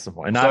 And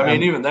so,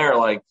 even there,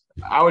 like,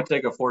 I would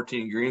take a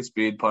 14 green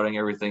speed, putting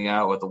everything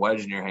out with a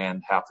wedge in your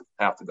hand, half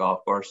the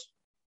golf course.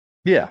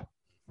 Yeah,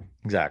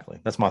 exactly.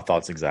 That's my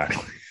thoughts.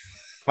 Exactly.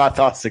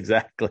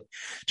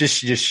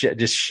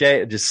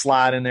 Just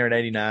slide in there at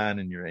 89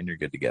 and you're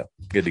good to go.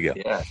 Good to go.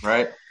 Yeah.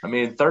 Right. I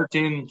mean,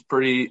 13's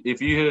pretty,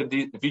 if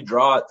you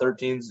draw it,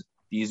 13's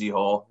easy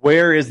hole.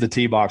 Where is the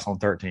tee box on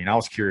 13? I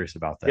was curious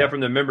about that. Yeah.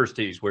 From the members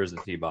tees, where's the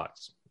tee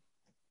box?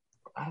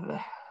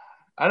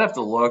 I'd have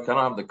to look. I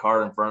don't have the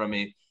card in front of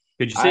me.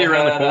 Could you see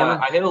around the corner?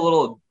 I hit a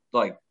little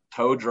like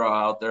toe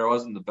draw out there. It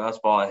wasn't the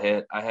best ball I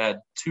hit. I had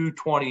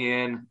 220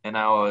 in, and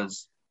I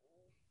was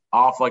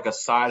off like a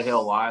side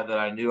hill lie that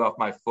I knew off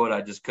my foot.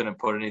 I just couldn't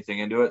put anything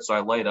into it. So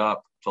I laid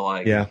up to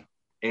like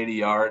 80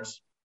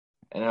 yards,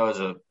 and it was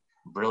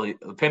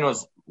the pin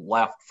was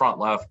front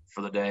left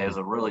for the day. It was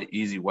a really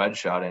easy wedge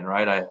shot in,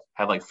 right? I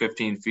had like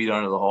 15 feet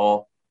under the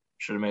hole.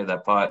 Should have made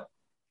that putt.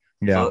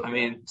 Yeah. So, I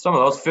mean, some of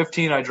those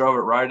 15, I drove it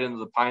right into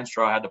the pine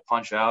straw. I had to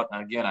punch out.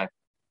 And again, I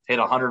hit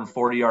a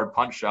 140-yard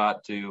punch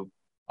shot to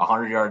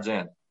 100 yards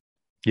in.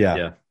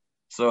 Yeah.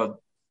 So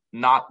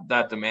not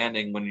that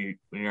demanding when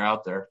you're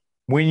out there.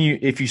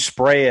 If you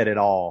spray it at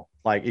all,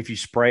 like he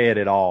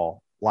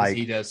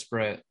does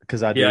spray it.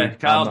 Because I do. Yeah,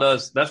 Kyle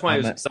does. That's why he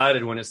was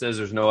excited when it says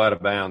there's no out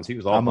of bounds. He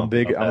was all. I'm a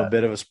bit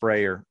of a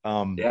sprayer.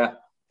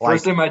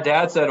 First thing my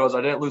dad said was,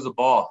 "I didn't lose a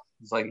ball."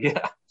 It's like,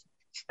 yeah,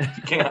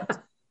 you can't.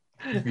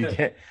 You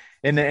can't.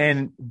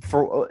 And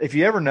for if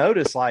you ever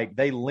notice, like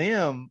they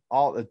limb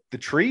all the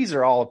trees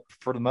are all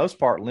for the most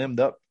part limbed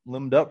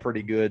up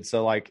pretty good.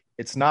 So like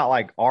it's not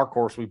like our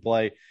course we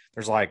play.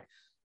 There's like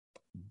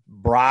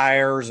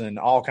briars and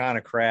all kind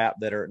of crap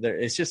that are there.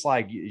 It's just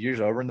like you're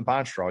just over in the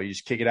pine straw. You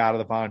just kick it out of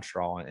the pine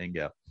straw and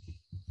go.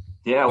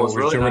 Yeah, what's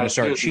really nice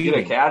is you get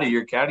a caddy.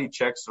 Your caddy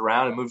checks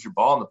around and moves your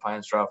ball in the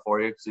pine straw for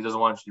you because he doesn't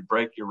want you to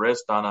break your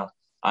wrist on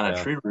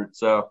a tree root.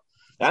 So.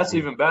 That's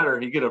even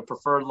better. You get a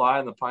preferred lie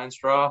in the pine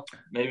straw,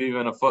 maybe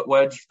even a foot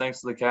wedge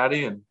thanks to the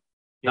caddy, and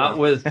not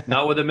with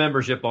a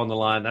membership on the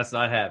line. That's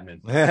not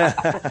happening.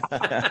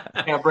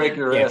 Can't break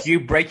your wrist. If you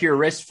break your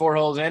wrist 4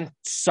 holes in,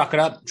 suck it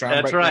up. Try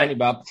and break right. Money,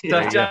 Bob.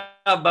 Tough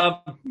job,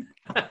 Bob.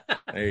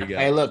 There you go.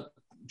 Hey, look,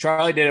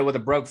 Charlie did it with a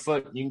broke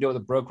foot. You can do it with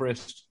a broke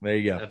wrist. There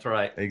you go. That's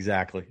right.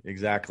 Exactly.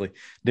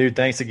 Dude,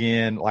 thanks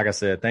again. Like I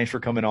said, thanks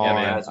for coming on.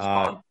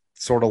 Man,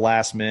 sort of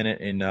last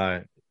minute,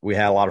 and we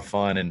had a lot of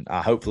fun, and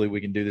hopefully we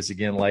can do this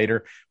again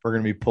later. We're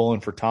going to be pulling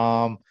for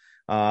Tom.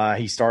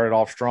 He started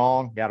off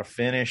strong, got to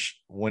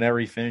finish whenever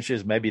he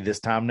finishes, maybe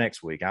this time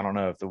next week. I don't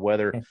know if the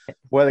weather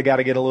got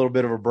to get a little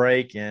bit of a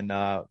break and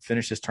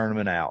finish this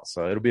tournament out.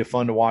 So it'll be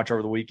fun to watch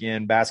over the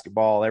weekend,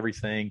 basketball,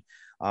 everything.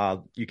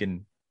 You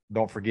can,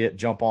 don't forget,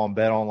 jump on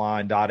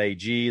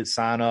betonline.ag,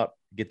 sign up,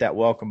 get that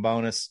welcome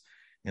bonus,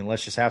 and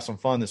let's just have some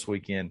fun this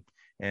weekend.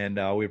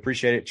 And we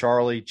appreciate it,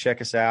 Charlie. Check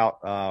us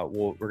out.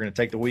 We're going to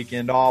take the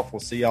weekend off.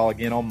 We'll see y'all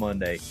again on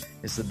Monday.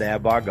 It's the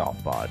Dad Bod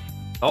Golf Pod.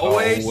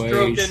 Always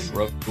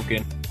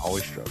stroking.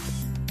 Always stroking.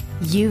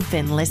 You've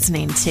been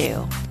listening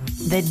to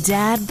the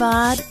Dad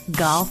Bod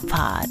Golf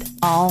Pod.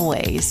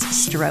 Always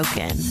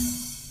stroking.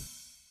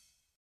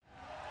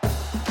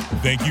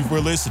 Thank you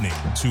for listening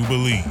to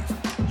Believe.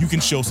 You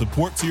can show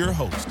support to your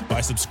host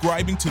by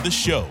subscribing to the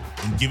show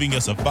and giving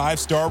us a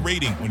 5-star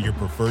rating on your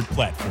preferred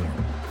platform.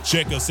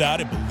 Check us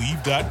out at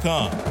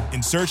Believe.com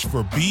and search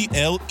for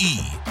BLEAV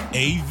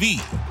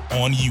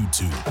on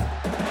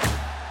YouTube.